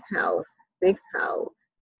 fifth house, sixth house,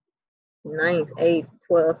 ninth, eighth,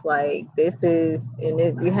 12th. Like, this is,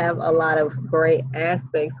 and you have a lot of great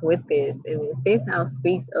aspects with this. And the fifth house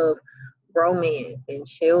speaks of romance and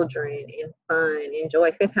children and fun and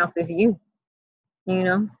joy. Fifth house is you, you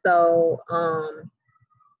know. So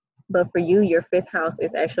but for you, your fifth house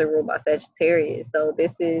is actually ruled by Sagittarius. So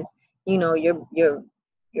this is, you know, your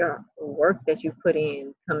work that you put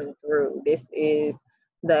in coming through. This is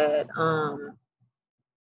that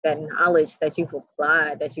that knowledge that you've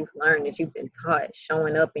applied, that you've learned, that you've been taught,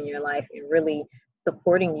 showing up in your life and really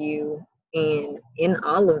supporting you in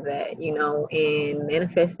all of that, you know, and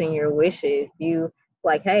manifesting your wishes. You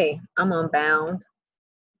like, hey, I'm unbound,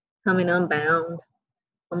 coming unbound.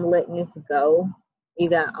 I'm letting this go. You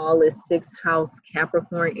got all this sixth house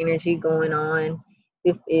Capricorn energy going on.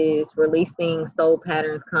 This is releasing soul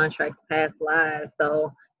patterns, contracts, past lives.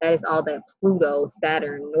 So that is all that Pluto,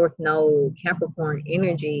 Saturn, North Node, Capricorn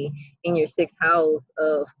energy in your sixth house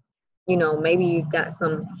of, you know, maybe you've got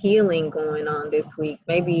some healing going on this week.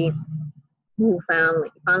 Maybe you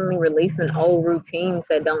finally releasing old routines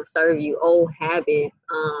that don't serve you, old habits,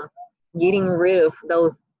 getting rid of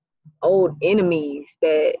those old enemies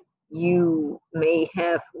that you may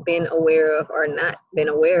have been aware of or not been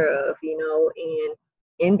aware of, you know, and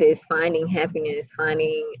in this finding happiness,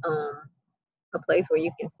 finding a place where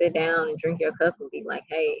you can sit down and drink your cup and be like,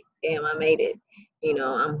 hey, damn, I made it. You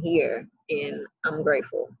know, I'm here and I'm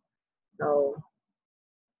grateful. So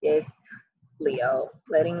yes, Leo,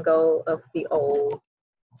 letting go of the old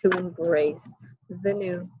to embrace the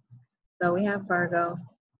new. So we have Virgo.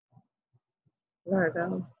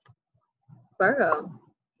 Virgo. Virgo.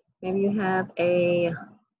 Maybe you have a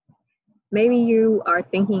maybe you are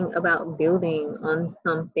thinking about building on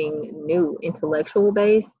something new, intellectual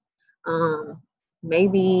based. Um,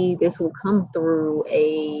 maybe this will come through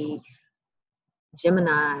a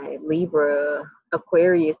Gemini, Libra,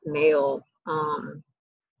 Aquarius male.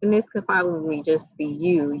 And this could probably just be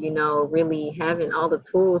you, you know, really having all the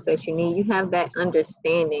tools that you need. You have that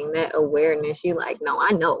understanding, that awareness. You like, no,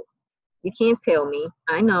 I know. You can't tell me.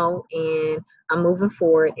 I know, and I'm moving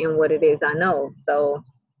forward in what it is I know. So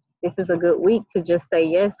this is a good week to just say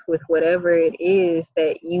yes with whatever it is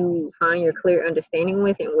that you find your clear understanding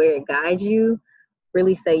with and where it guides you.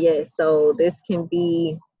 Really say yes. So this can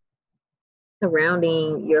be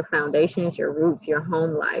surrounding your foundations, your roots, your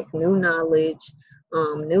home life, new knowledge,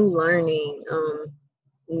 new learning,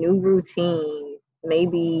 new routines,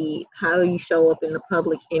 maybe how you show up in the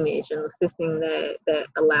public image and assisting that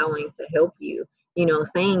allowing to help you, you know,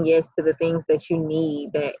 saying yes to the things that you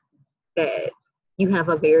need, that you have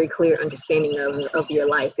a very clear understanding of your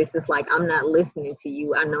life. This is like, I'm not listening to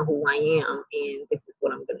you. I know who I am, and this is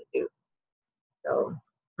what I'm going to do. So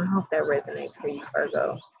I hope that resonates for you,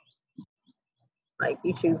 Virgo. Like,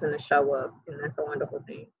 you choosing to show up, and that's a wonderful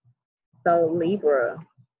thing. So Libra,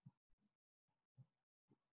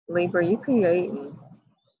 you creating.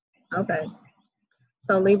 Okay.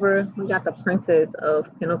 So Libra, we got the Princess of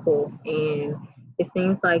Pentacles, and it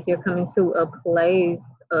seems like you're coming to a place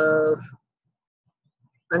of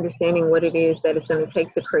understanding what it is that it's going to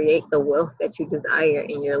take to create the wealth that you desire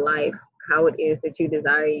in your life, how it is that you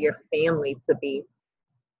desire your family to be,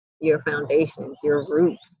 your foundations, your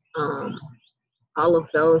roots, all of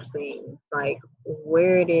those things, like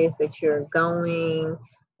where it is that you're going,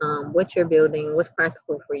 what you're building, what's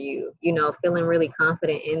practical for you, you know, feeling really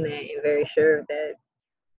confident in that and very sure of that.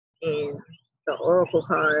 And the Oracle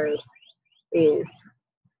card is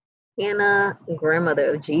Hannah,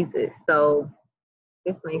 grandmother of Jesus. So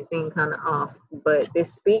this may seem kind of off, but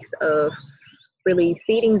this speaks of really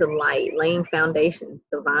seeding the light, laying foundations,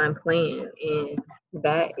 divine plan. And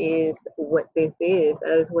that is what this is.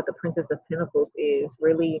 That is what the Princess of Pentacles is,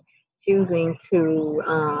 really choosing to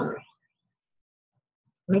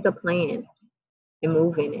make a plan and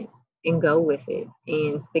move in it and go with it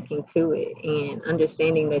and sticking to it and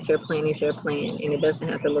understanding that your plan is your plan and it doesn't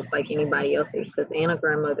have to look like anybody else's. Because Anna,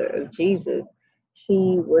 grandmother of Jesus,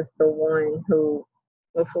 she was the one who,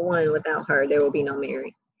 well, for one, without her, there will be no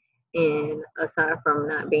Mary. And aside from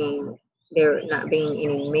not being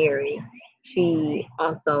any Mary, she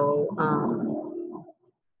also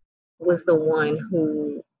was the one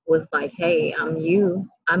who was like, hey, I'm you,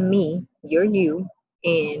 I'm me, you're you,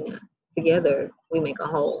 and together we make a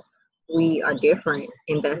whole. We are different,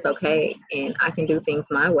 and that's okay. And I can do things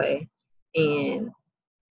my way. And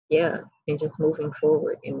yeah, and just moving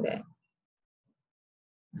forward in that.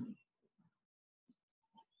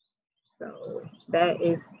 So that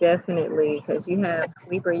is definitely, because you have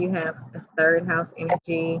Libra, you have a third house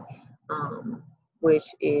energy, which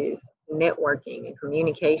is networking and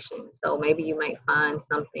communication. So maybe you might find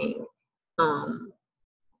something,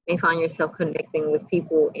 may find yourself connecting with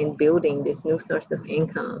people and building this new source of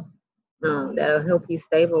income that'll help you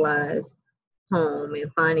stabilize home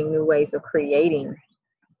and finding new ways of creating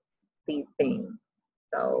these things.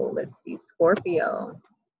 So let's see, Scorpio.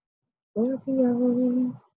 So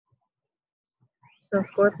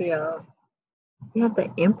Scorpio, you have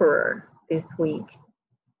the Emperor this week.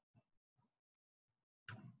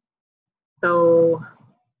 So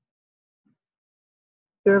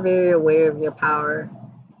you're very aware of your power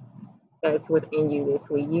that's within you this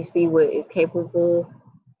week. You see what is capable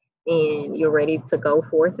and you're ready to go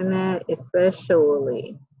forth in that.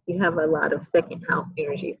 Especially, you have a lot of second house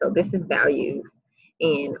energy. So this is values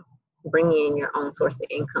and bringing in your own source of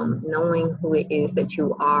income, knowing who it is that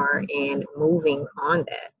you are and moving on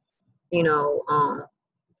that. You know,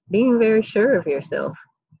 being very sure of yourself.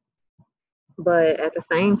 But at the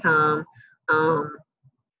same time,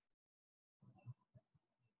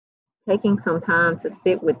 taking some time to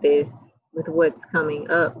sit with this, with what's coming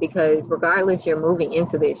up, because regardless, you're moving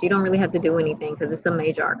into this. You don't really have to do anything because it's a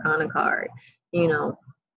major arcana card. You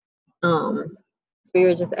know,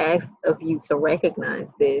 Spirit just asks of you to recognize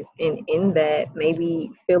this, and in that, maybe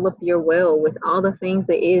fill up your well with all the things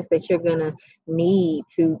that is that you're gonna need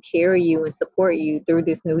to carry you and support you through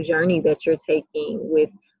this new journey that you're taking, with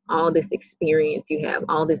all this experience you have,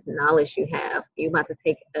 all this knowledge you have. You're about to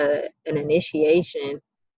take an initiative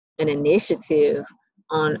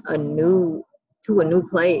on a new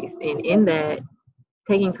place, and in that,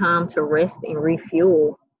 taking time to rest and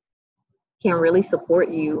refuel can really support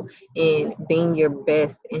you in being your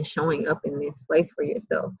best and showing up in this place for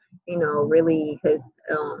yourself. You know, really, because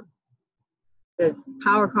the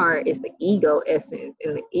power card is the ego essence,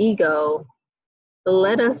 and the ego,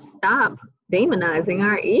 let us stop demonizing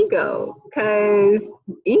our ego, because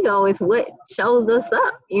ego is what shows us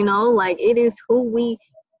up. You know, like it is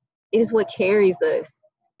what carries us.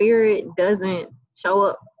 Spirit doesn't show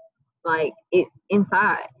up like it's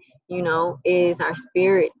inside. You know, it is our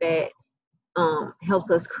spirit that helps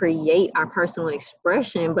us create our personal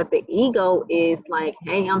expression, but the ego is like,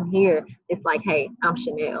 hey, I'm here. It's like, hey, I'm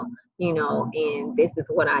Shanell, you know, and this is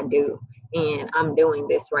what I do, and I'm doing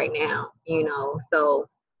this right now, you know. So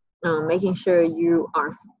making sure you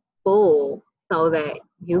are full so that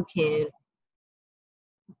you can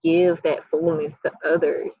give that fullness to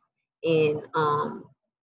others in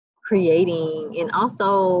creating. And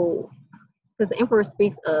also, because the Emperor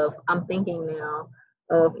speaks of, I'm thinking now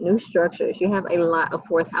of new structures. You have a lot of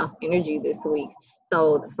fourth house energy this week.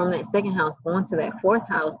 So from that second house going to that fourth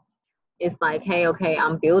house, it's like, hey, okay,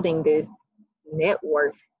 I'm building this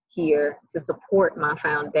network here to support my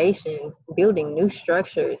foundations, building new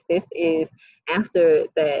structures. This is after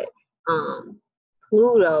that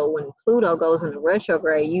Pluto, when Pluto goes into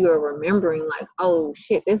retrograde, you are remembering like, oh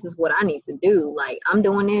shit, this is what I need to do. Like, I'm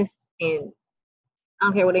doing this, and I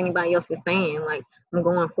don't care what anybody else is saying. Like, I'm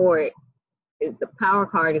going for it. The power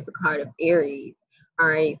card is a card of Aries. All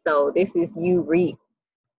right, so this is you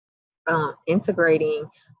integrating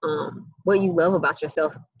what you love about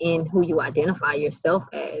yourself in who you identify yourself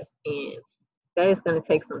as, and that is going to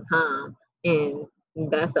take some time, and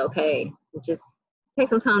that's okay. Just take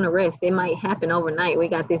some time to rest. It might happen overnight. We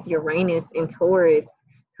got this Uranus in Taurus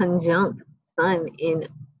conjunct Sun in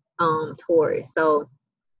Taurus, so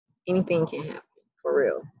anything can happen for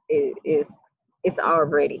real. It's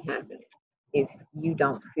already happening if you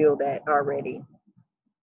don't feel that already.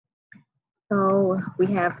 So we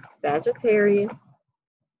have Sagittarius.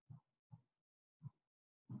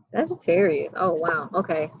 Sagittarius. Oh wow.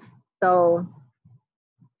 Okay. So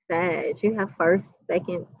Sag, you have first,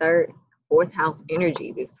 second, third, fourth house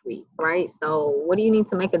energy this week, right? So what do you need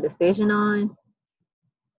to make a decision on?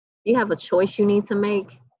 You have a choice you need to make.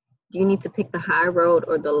 Do you need to pick the high road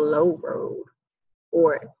or the low road?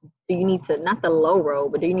 Or do you need to, not the low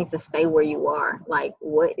road, but do you need to stay where you are? Like,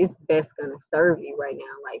 what is best going to serve you right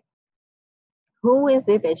now? Like, who is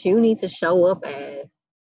it that you need to show up as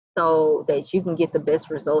so that you can get the best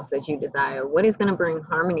results that you desire? What is going to bring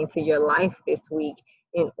harmony to your life this week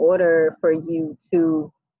in order for you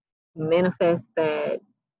to manifest that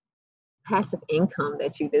passive income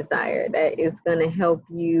that you desire, that is going to help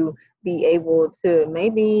you be able to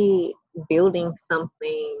maybe building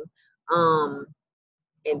something,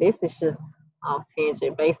 and this is just off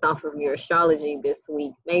tangent based off of your astrology this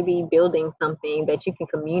week, maybe building something that you can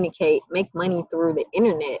communicate, make money through the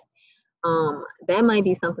internet. That might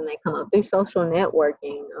be something that come up through social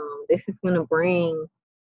networking. This is going to bring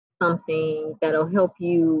something that'll help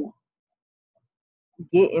you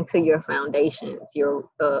get into your foundations, your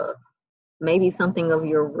maybe something of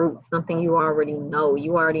your roots, something you already know.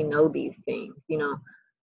 You already know these things, you know.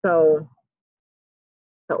 So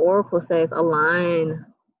the oracle says align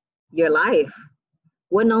your life.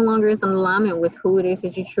 What no longer is in alignment with who it is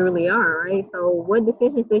that you truly are, right? So what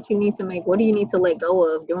decisions that you need to make, what do you need to let go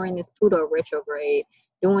of during this Pluto retrograde,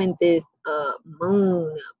 during this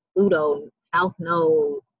moon, Pluto, South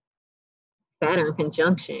Node, Saturn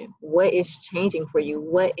conjunction? What is changing for you?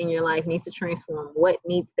 What in your life needs to transform? What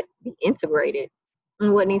needs to be integrated?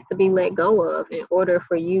 And what needs to be let go of in order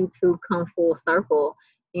for you to come full circle?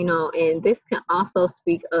 You know, and this can also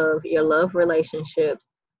speak of your love relationships.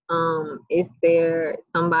 Is there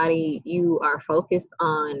somebody you are focused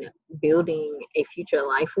on building a future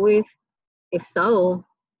life with? If so,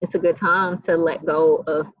 it's a good time to let go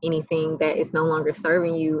of anything that is no longer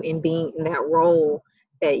serving you and being in that role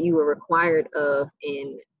that you were required of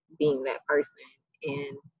in being that person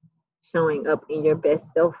and showing up in your best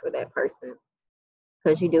self for that person.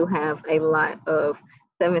 Because you do have a lot of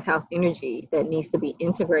seventh house energy that needs to be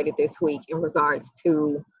integrated this week in regards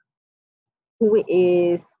to who it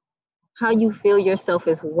is, how you feel yourself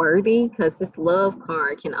is worthy, because this love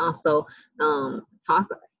card can also talk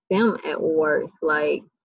stem at worth. Like,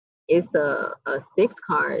 it's a six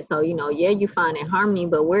card, so you know, yeah, you find in harmony,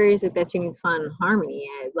 but where is it that you need to find harmony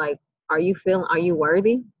at? Like, are you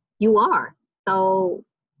worthy? You are. So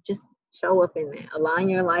just show up in that, align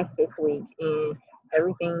your life this week, and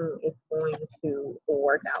everything is going to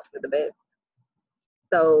work out for the best.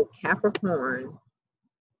 So Capricorn.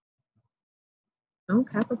 Oh,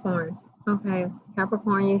 Capricorn. Okay,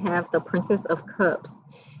 Capricorn, you have the Princess of Cups.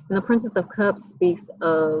 And the Princess of Cups speaks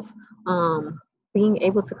of being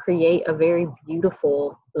able to create a very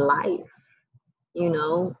beautiful life, you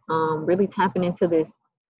know, really tapping into this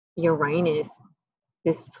Uranus,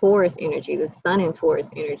 this Taurus energy, the Sun in Taurus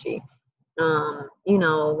energy. You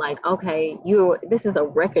know, like, okay, this is a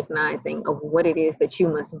recognizing of what it is that you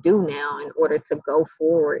must do now in order to go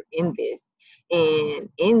forward in this. And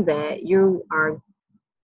in that, you're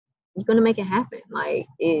going to make it happen. Like,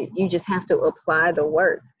 you just have to apply the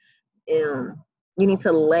work. You need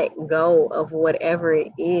to let go of whatever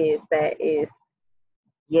it is that is,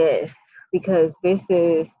 yes, because this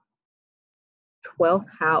is 12th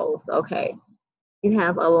house. Okay, you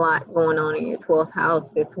have a lot going on in your 12th house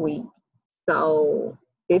this week. So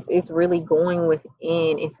this is really going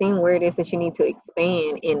within and seeing where it is that you need to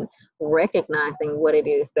expand and recognizing what it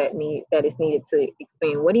is that is needed to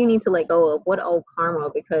expand. What do you need to let go of? What old karma?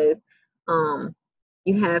 Because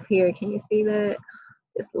you have here, can you see that?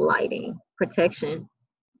 This lighting, protection,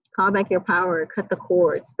 call back your power, cut the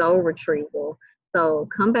cord, soul retrieval. So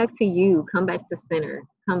come back to you, come back to center,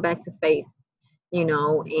 come back to faith, you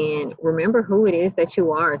know, and remember who it is that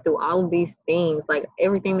you are through all of these things, like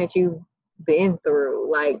everything that you've been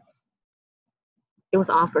through. Like, it was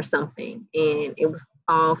all for something, and it was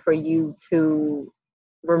all for you to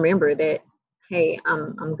remember that, hey,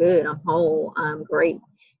 I'm good, I'm whole, I'm great,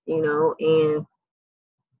 you know. And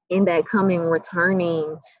in that coming,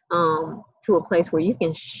 returning, to a place where you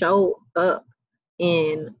can show up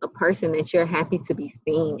in a person that you're happy to be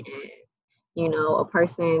seen as, you know, a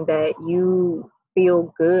person that you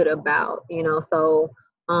feel good about, you know. So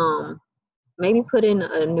maybe put in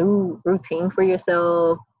a new routine for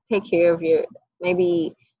yourself, take care of your,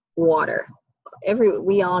 maybe water.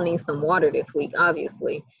 We all need some water this week,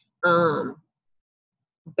 obviously.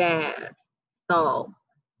 Baths, salt,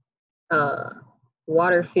 uh,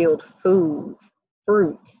 water-filled foods,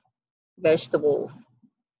 fruits, vegetables,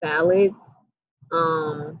 salads,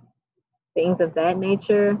 um, things of that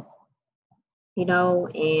nature, you know,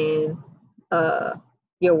 and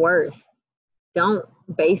your worth. Don't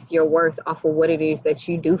base your worth off of what it is that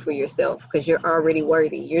you do for yourself, because you're already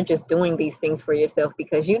worthy. You're just doing these things for yourself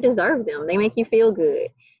because you deserve them. They make you feel good,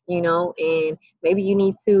 you know, and maybe you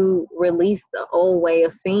need to release the old way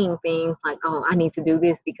of seeing things like, oh, I need to do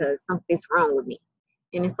this because something's wrong with me.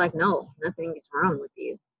 And it's like, no, nothing is wrong with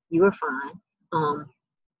you. You are fine.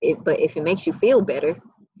 But if it makes you feel better,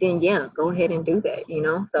 then yeah, go ahead and do that, you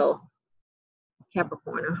know? So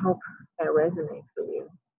Capricorn, I hope that resonates for you.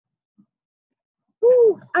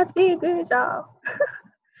 Woo, I did a good job.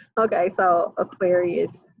 Okay, so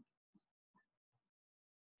Aquarius.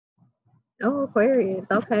 Oh, Aquarius,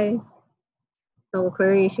 okay. So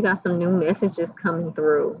Aquarius, you got some new messages coming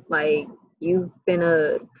through. Like you've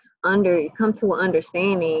been come to an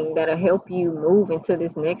understanding that'll help you move into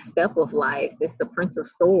this next step of life. It's the Prince of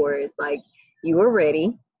Swords. Like you are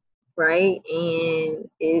ready, right? And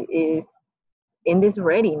it is in this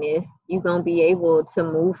readiness, you're going to be able to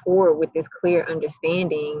move forward with this clear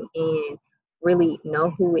understanding and really know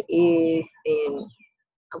who it is. And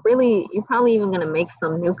really, you're probably even going to make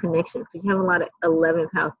some new connections because you have a lot of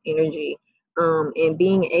 11th house energy. And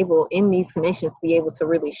being able in these connections to be able to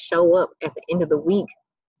really show up at the end of the week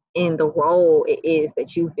in the role it is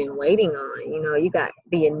that you've been waiting on. You know, you got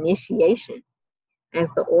the initiation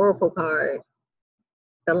as the oracle card.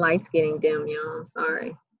 The light's getting dim, y'all. I'm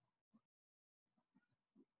sorry.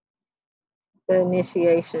 The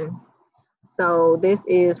initiation. So this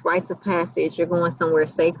is rites of passage. You're going somewhere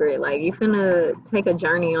sacred. Like you're gonna take a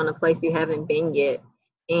journey on a place you haven't been yet.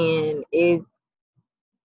 And you're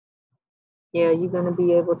gonna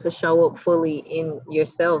be able to show up fully in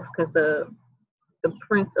yourself because the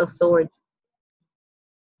Prince of Swords,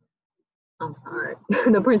 I'm sorry,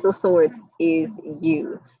 the Prince of Swords is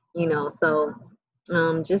you, you know. So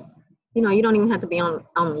just, you know, you don't even have to be on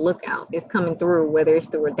the lookout. It's coming through, whether it's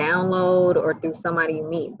through a download or through somebody you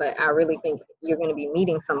meet. But I really think you're going to be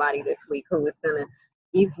meeting somebody this week who is going to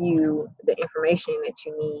give you the information that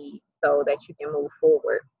you need so that you can move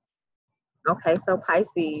forward. Okay, so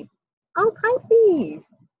Pisces. Oh, Pisces.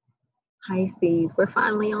 Pisces. We're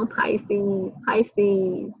finally on Pisces.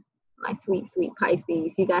 Pisces. My sweet, sweet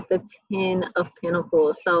Pisces. You got the 10 of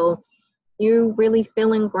Pentacles. So you're really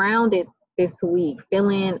feeling grounded this week,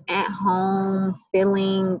 feeling at home,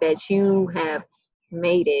 feeling that you have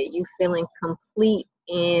made it. You feeling complete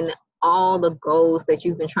in all the goals that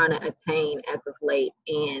you've been trying to attain as of late.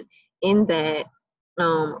 And in that,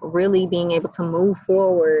 really being able to move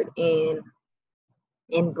forward and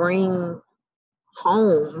bring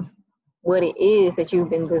home what it is that you've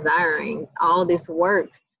been desiring. All this work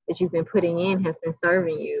that you've been putting in has been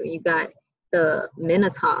serving you. You got the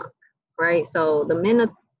Minotaur, right? So the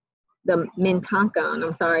Mintankan,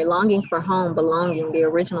 I'm sorry, longing for home, belonging, the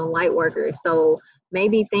original light workers. So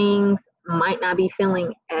maybe things might not be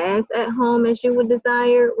feeling as at home as you would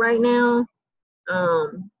desire right now.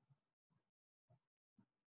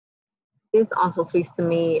 This also speaks to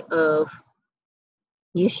me of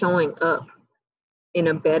you showing up in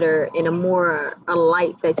a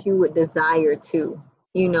light that you would desire to,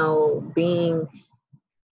 you know, being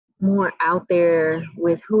more out there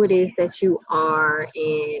with who it is that you are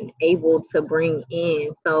and able to bring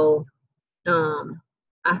in. So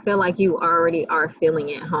I feel like you already are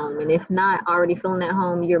feeling at home. And if not already feeling at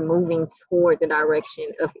home, you're moving toward the direction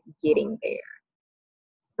of getting there.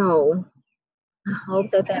 So I hope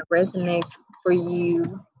that resonates for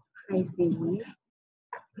you, Pisces.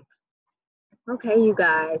 Okay, you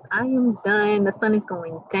guys, I am done. The sun is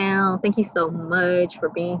going down. Thank you so much for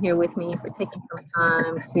being here with me, for taking some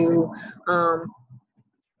time to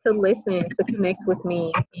listen, to connect with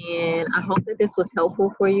me. And I hope that this was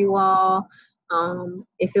helpful for you all.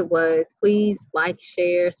 If it was, please like,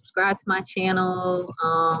 share, subscribe to my channel.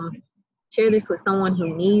 Share this with someone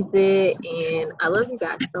who needs it. And I love you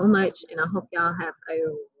guys so much. And I hope y'all have a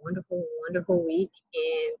wonderful, wonderful week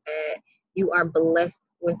and that you are blessed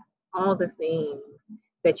with all the things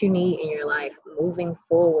that you need in your life moving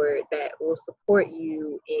forward that will support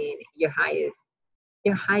you in your highest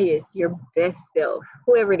your highest, your best self,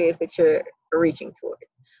 whoever it is that you're reaching towards.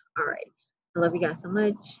 All right. I love you guys so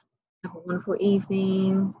much. Have a wonderful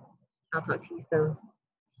evening. I'll talk to you soon.